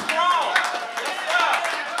with you.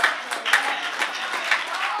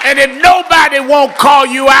 And if nobody won't call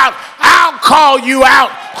you out, I'll call you out,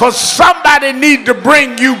 because somebody need to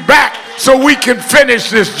bring you back so we can finish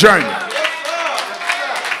this journey.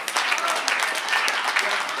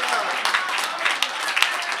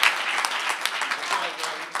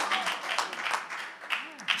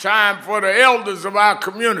 Time for the elders of our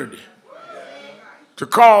community to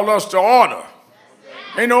call us to order.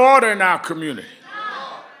 Ain't no order in our community.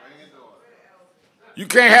 You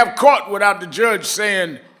can't have court without the judge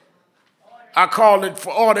saying, I call it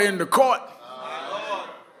for order in the court.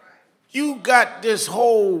 You got this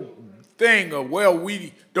whole thing of, well,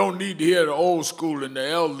 we don't need to hear the old school and the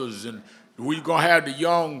elders, and we're going to have the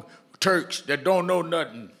young Turks that don't know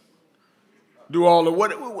nothing do all the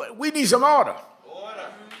what. We need some order.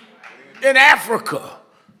 In Africa,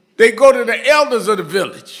 they go to the elders of the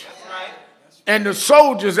village. And the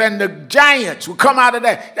soldiers and the giants will come out of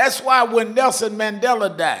that. That's why when Nelson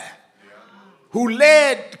Mandela died, who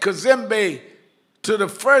led Kazembe to the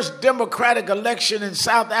first democratic election in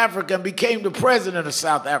South Africa and became the president of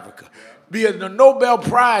South Africa, being the Nobel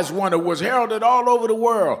Prize winner, was heralded all over the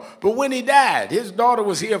world. But when he died, his daughter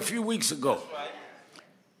was here a few weeks ago.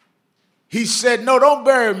 He said, no, don't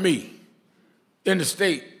bury me in the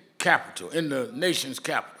state capital, in the nation's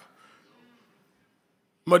capital.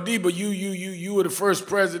 Madiba, you were the first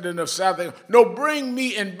president of South Africa. No, bring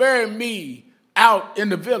me and bury me out in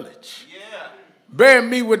the village. Yeah. Bury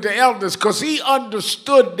me with the elders, because he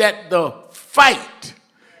understood that the fight,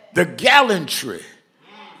 the gallantry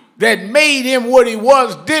that made him what he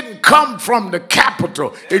was didn't come from the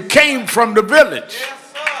capital. It came from the village.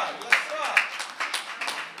 Yes, sir. Yes,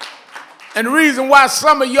 sir. And the reason why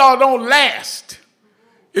some of y'all don't last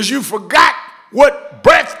is you forgot what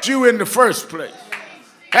birthed you in the first place.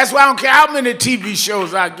 That's why I don't care how many TV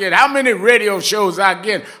shows I get, how many radio shows I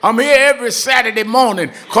get. I'm here every Saturday morning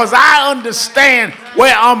because I understand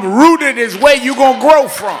where I'm rooted is where you're going to grow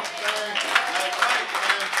from.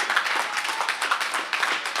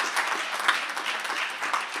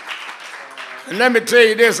 And let me tell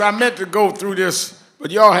you this, I meant to go through this,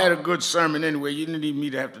 but y'all had a good sermon anyway. You didn't need me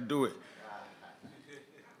to have to do it.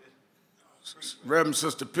 Reverend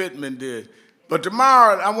Sister Pittman did. But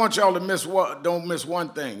tomorrow, I want y'all to don't miss one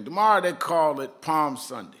thing. Tomorrow they call it Palm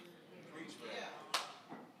Sunday.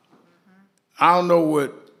 I don't know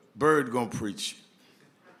what Bird gonna preach.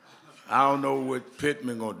 I don't know what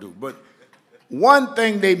Pittman gonna do. But one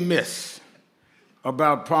thing they miss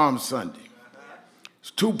about Palm Sunday,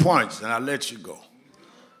 it's 2 points, and I'll let you go.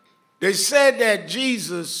 They said that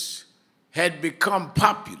Jesus had become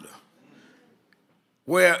popular,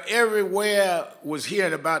 where everywhere was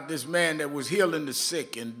hearing about this man that was healing the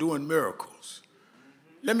sick and doing miracles.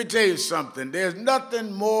 Let me tell you something. There's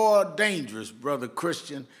nothing more dangerous, Brother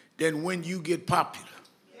Christian, than when you get popular.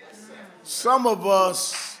 Some of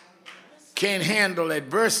us can't handle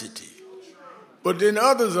adversity, but then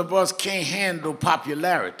others of us can't handle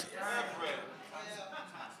popularity.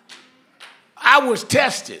 I was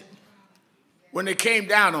tested when they came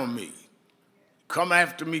down on me. Come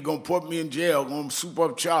after me, gonna put me in jail, gonna soup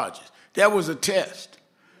up charges. That was a test.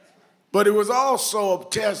 But it was also a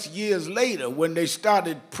test years later when they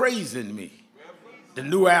started praising me. The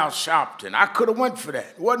new Al Sharpton. I could have went for that.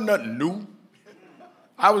 It wasn't nothing new.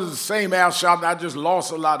 I was the same Al Sharpton, I just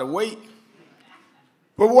lost a lot of weight.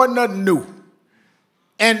 But it wasn't nothing new.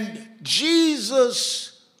 And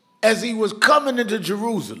Jesus, as he was coming into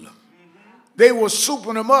Jerusalem, they were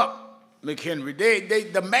souping him up,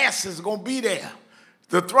 McHenry. The masses are gonna be there.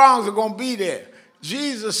 The throngs are going to be there.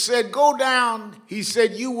 Jesus said, go down. He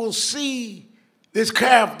said, you will see this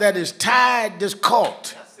calf that is tied, this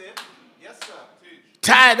colt. That's it. Yes, sir.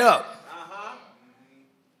 Tied up.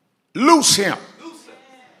 Loose him. Loose him.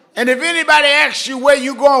 And if anybody asks you where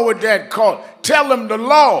you going with that colt, tell them the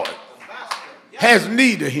Lord has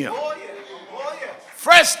need of him. Oh, yeah. Oh, yeah.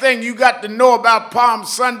 First thing you got to know about Palm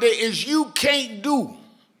Sunday is you can't do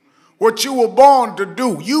what you were born to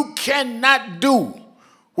do. You cannot do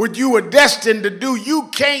what you were destined to do. You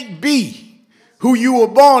can't be who you were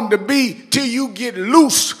born to be till you get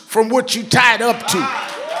loose from what you tied up to.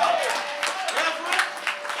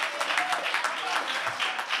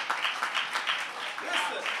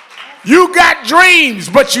 You got dreams,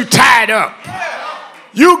 but you tied up.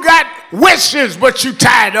 You got wishes, but you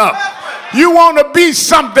tied up. You want to be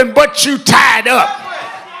something, but you tied up.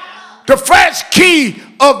 The first key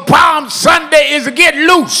of Palm Sunday is to get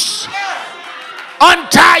loose.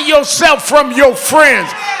 Untie yourself from your friends.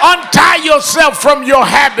 Untie yourself from your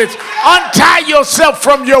habits. Untie yourself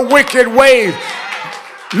from your wicked ways.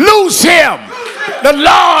 Loose him. The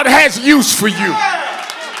Lord has use for you.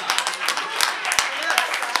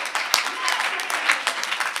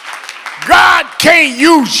 God can't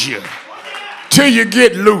use you till you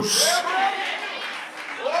get loose.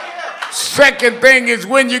 Second thing is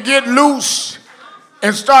when you get loose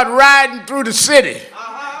and start riding through the city,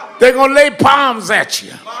 they're going to lay palms at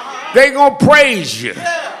you. They're going to praise you.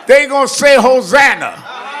 They're going to say Hosanna.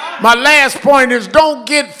 My last point is don't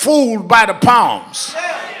get fooled by the palms.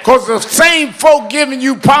 Because the same folk giving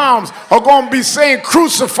you palms are going to be saying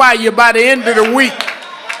crucify you by the end of the week.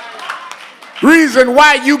 Reason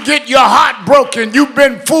why you get your heart broken, you've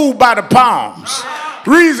been fooled by the palms.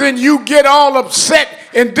 Reason you get all upset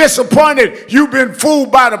and disappointed, you've been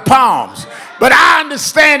fooled by the palms. But I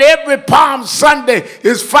understand every Palm Sunday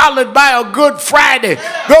is followed by a Good Friday.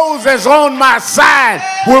 Those that's on my side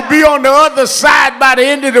will be on the other side by the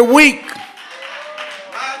end of the week.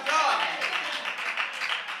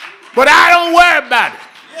 But I don't worry about it.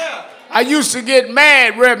 I used to get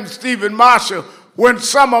mad, Reverend Stephen Marshall, when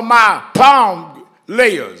some of my palm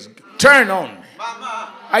layers turn on me.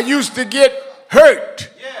 I used to get hurt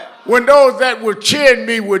when those that were cheering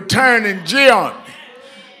me would turn and jeer on me.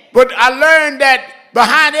 But I learned that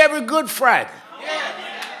behind every Good Friday,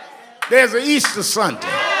 there's an Easter Sunday.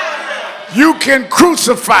 You can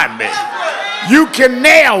crucify me. You can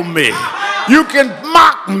nail me. You can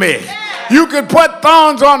mock me. You can put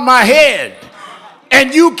thorns on my head.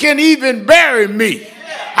 And you can even bury me.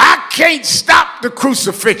 I can't stop the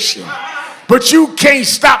crucifixion, but you can't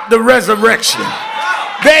stop the resurrection.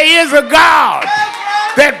 There is a God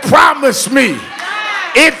that promised me,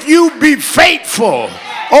 if you be faithful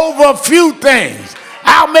over a few things,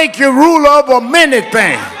 I'll make you ruler over many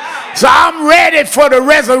things. So I'm ready for the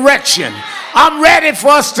resurrection. I'm ready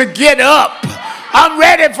for us to get up. I'm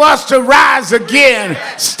ready for us to rise again.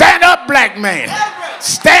 Stand up, black man.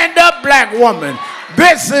 Stand up, black woman.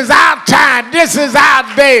 This is our time. This is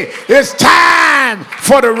our day. It's time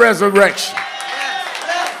for the resurrection.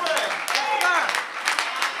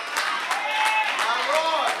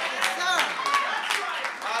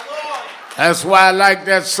 That's why I like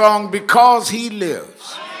that song, Because He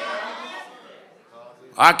Lives,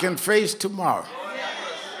 I can face tomorrow.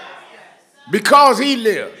 Because He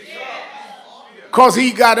lives. Because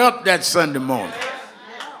He got up that Sunday morning.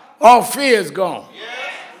 All fear is gone.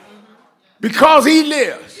 Because He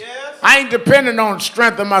lives. I ain't depending on the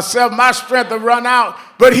strength of myself. My strength will run out,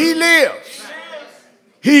 but He lives.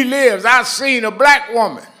 He lives. I seen a black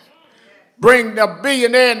woman bring the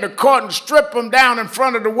billionaire in the court and strip him down in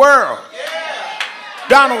front of the world.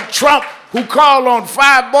 Donald Trump, who called on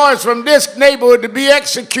 5 boys from this neighborhood to be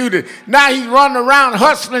executed. Now he's running around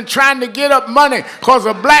hustling, trying to get up money because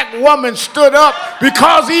a black woman stood up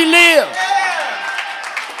because he lives.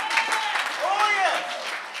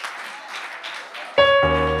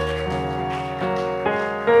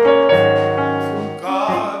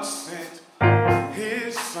 God sent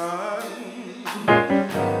His Son.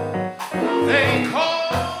 They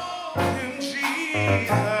called Him Jesus.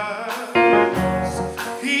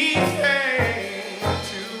 He came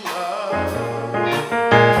to love,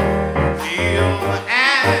 heal,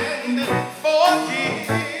 and forgive.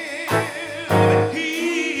 He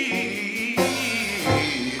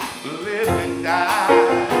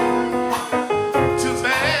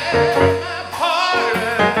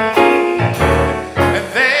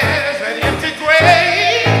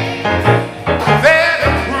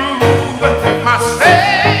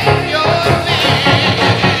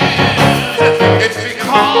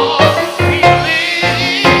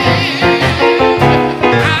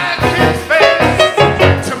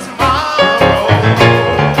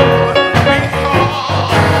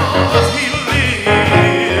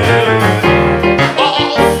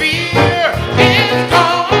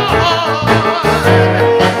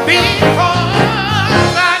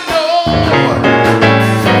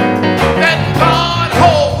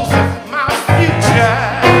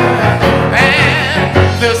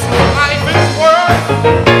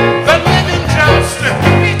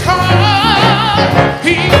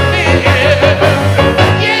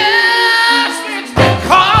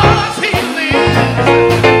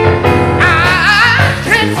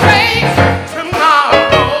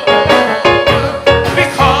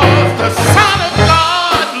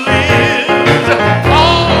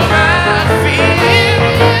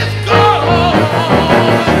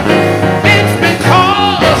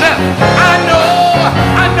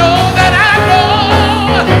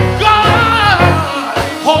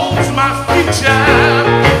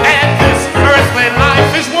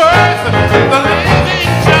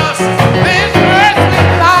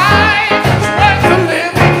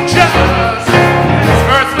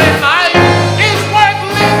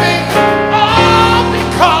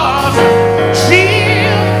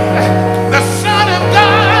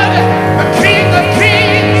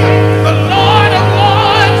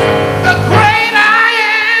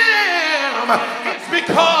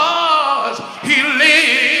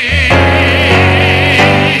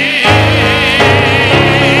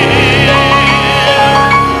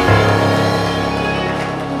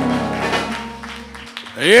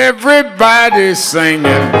Everybody singing.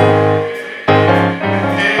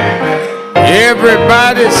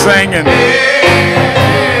 Everybody singing.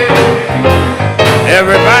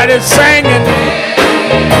 Everybody singing.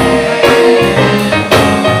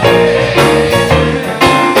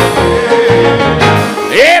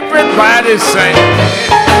 Everybody singing.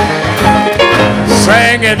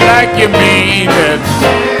 Sing it like you mean it.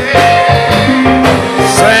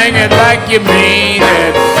 Sing it like you mean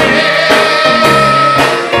it.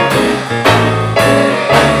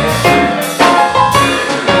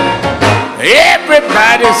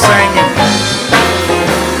 Everybody singing.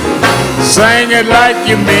 Sing it like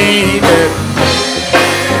you mean it.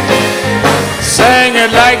 Sing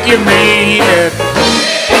it like you mean it.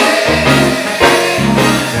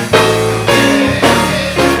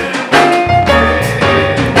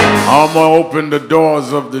 I'm gonna open the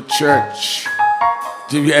doors of the church.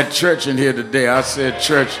 You had church in here today. I said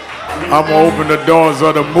church. I'm gonna open the doors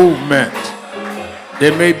of the movement.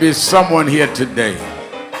 There may be someone here today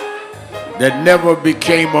that never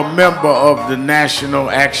became a member of the National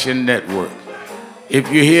Action Network.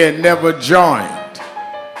 If you're here and never joined,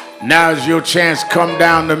 now's your chance. Come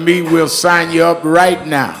down to me. We'll sign you up right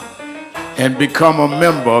now and become a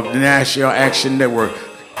member of the National Action Network.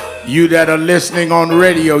 You that are listening on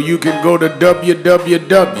radio, you can go to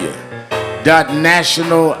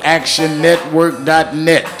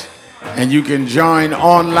www.nationalactionnetwork.net and you can join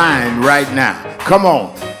online right now. Come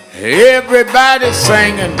on. Everybody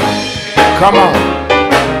singing. Come on.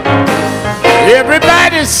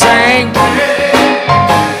 Everybody sing.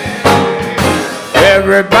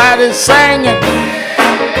 Everybody singing.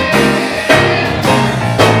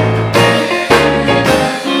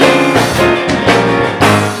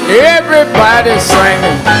 Everybody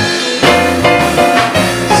singing.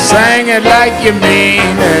 Sing it like you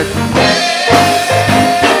mean it.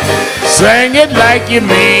 Sing it like you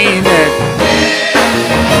mean it.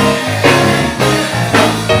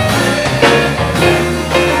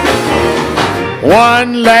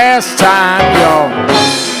 One last time, y'all.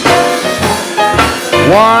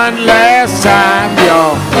 One last time,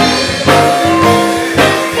 y'all.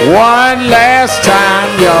 One last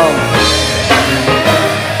time, y'all.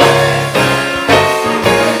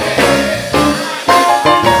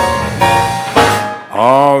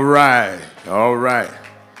 All right, all right.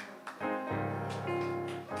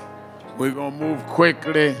 We're going to move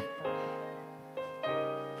quickly.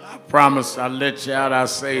 I promise I'll let you out. I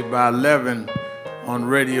say by 11 on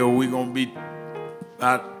radio, we're going to be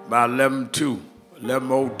by 11:02,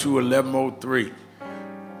 11:02, 11:03.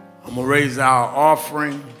 I'm going to raise our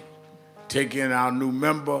offering, take in our new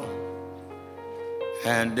member,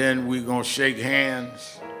 and then we're going to shake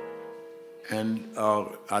hands. And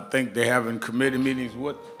I think they're having committee meetings.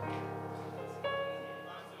 What?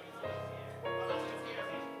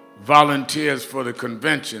 Volunteers for the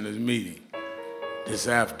convention is meeting this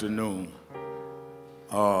afternoon,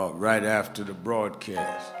 right after the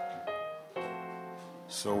broadcast.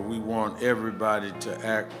 So we want everybody to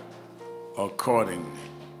act accordingly.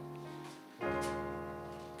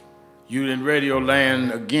 You in Radio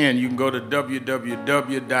Land, again, you can go to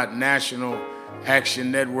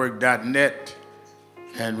www.nationalactionnetwork.net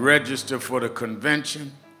and register for the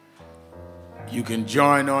convention. You can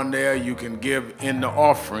join on there. You can give in the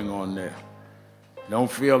offering on there. Don't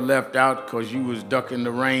feel left out because you was ducking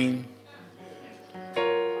the rain.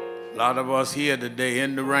 A lot of us here today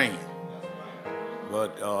in the rain.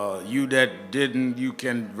 But you that didn't, you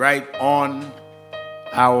can write on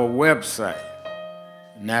our website,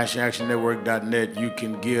 nationalactionnetwork.net. You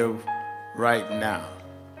can give right now.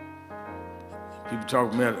 People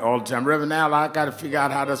talk to me all the time, Reverend Al, I got to figure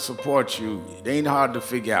out how to support you. It ain't hard to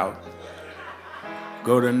figure out.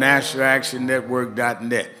 Go to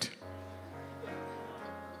nationalactionnetwork.net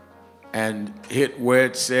and hit where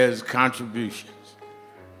it says contributions.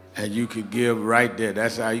 And you can give right there.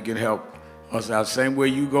 That's how you can help us out. Same way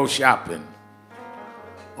you go shopping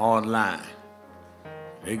online.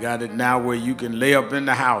 They got it now where you can lay up in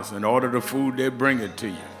the house and order the food, they bring it to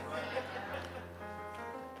you.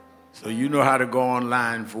 So you know how to go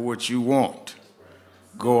online for what you want.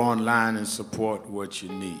 Go online and support what you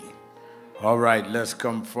need. All right, let's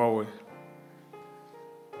come forward.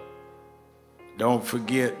 Don't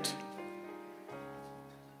forget,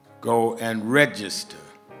 go and register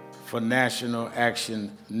for National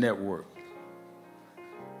Action Network.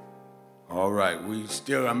 All right, we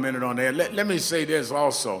still a minute on there. Let me say this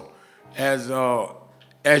also. As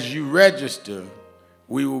you register,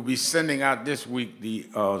 we will be sending out this week the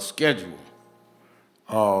schedule.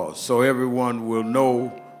 So everyone will know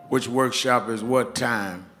which workshop is what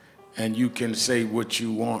time, and you can say what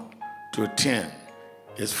you want to attend.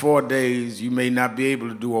 It's 4 days. You may not be able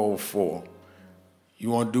to do all 4. You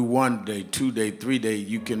want to do 1 day, 2 day, 3 day,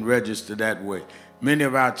 you can register that way. Many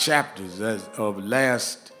of our chapters, as of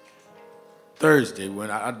last Thursday,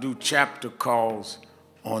 when I do chapter calls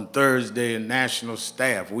on Thursday in national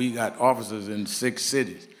staff, we got officers in 6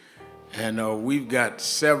 cities. And we've got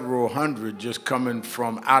several hundred just coming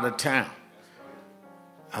from out of town.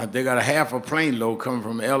 They got a half a plane load coming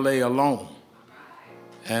from LA alone.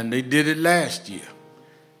 And they did it last year.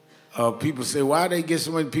 People say, why they get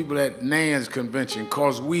so many people at NAN's convention?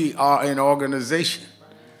 Because we are an organization.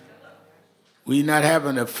 We not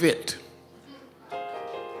having a fit.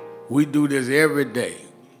 We do this every day.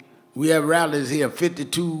 We have rallies here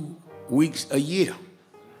 52 weeks a year,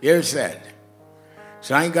 every Saturday.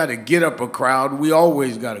 So I ain't got to get up a crowd. We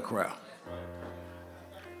always got a crowd.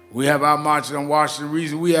 We have our marches on Washington. The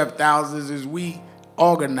reason we have thousands is we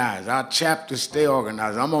organize. Our chapters stay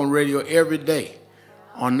organized. I'm on radio every day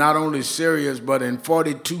on not only Sirius, but in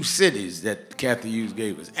 42 cities that Kathy Hughes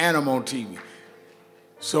gave us, and I'm on TV.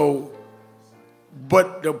 So,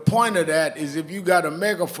 but the point of that is if you got a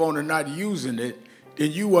megaphone and not using it,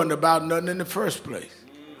 then you wasn't about nothing in the first place.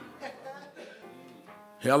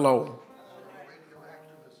 Hello.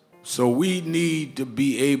 So we need to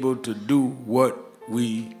be able to do what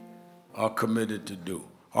we are committed to do.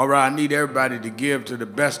 All right, I need everybody to give to the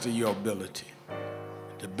best of your ability.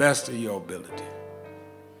 The best of your ability.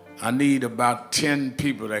 I need about 10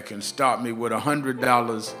 people that can start me with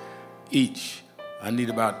 $100 each. I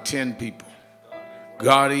need about 10 people.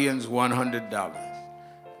 Guardians, $100.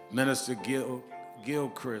 Minister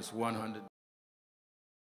Gilchrist, $100.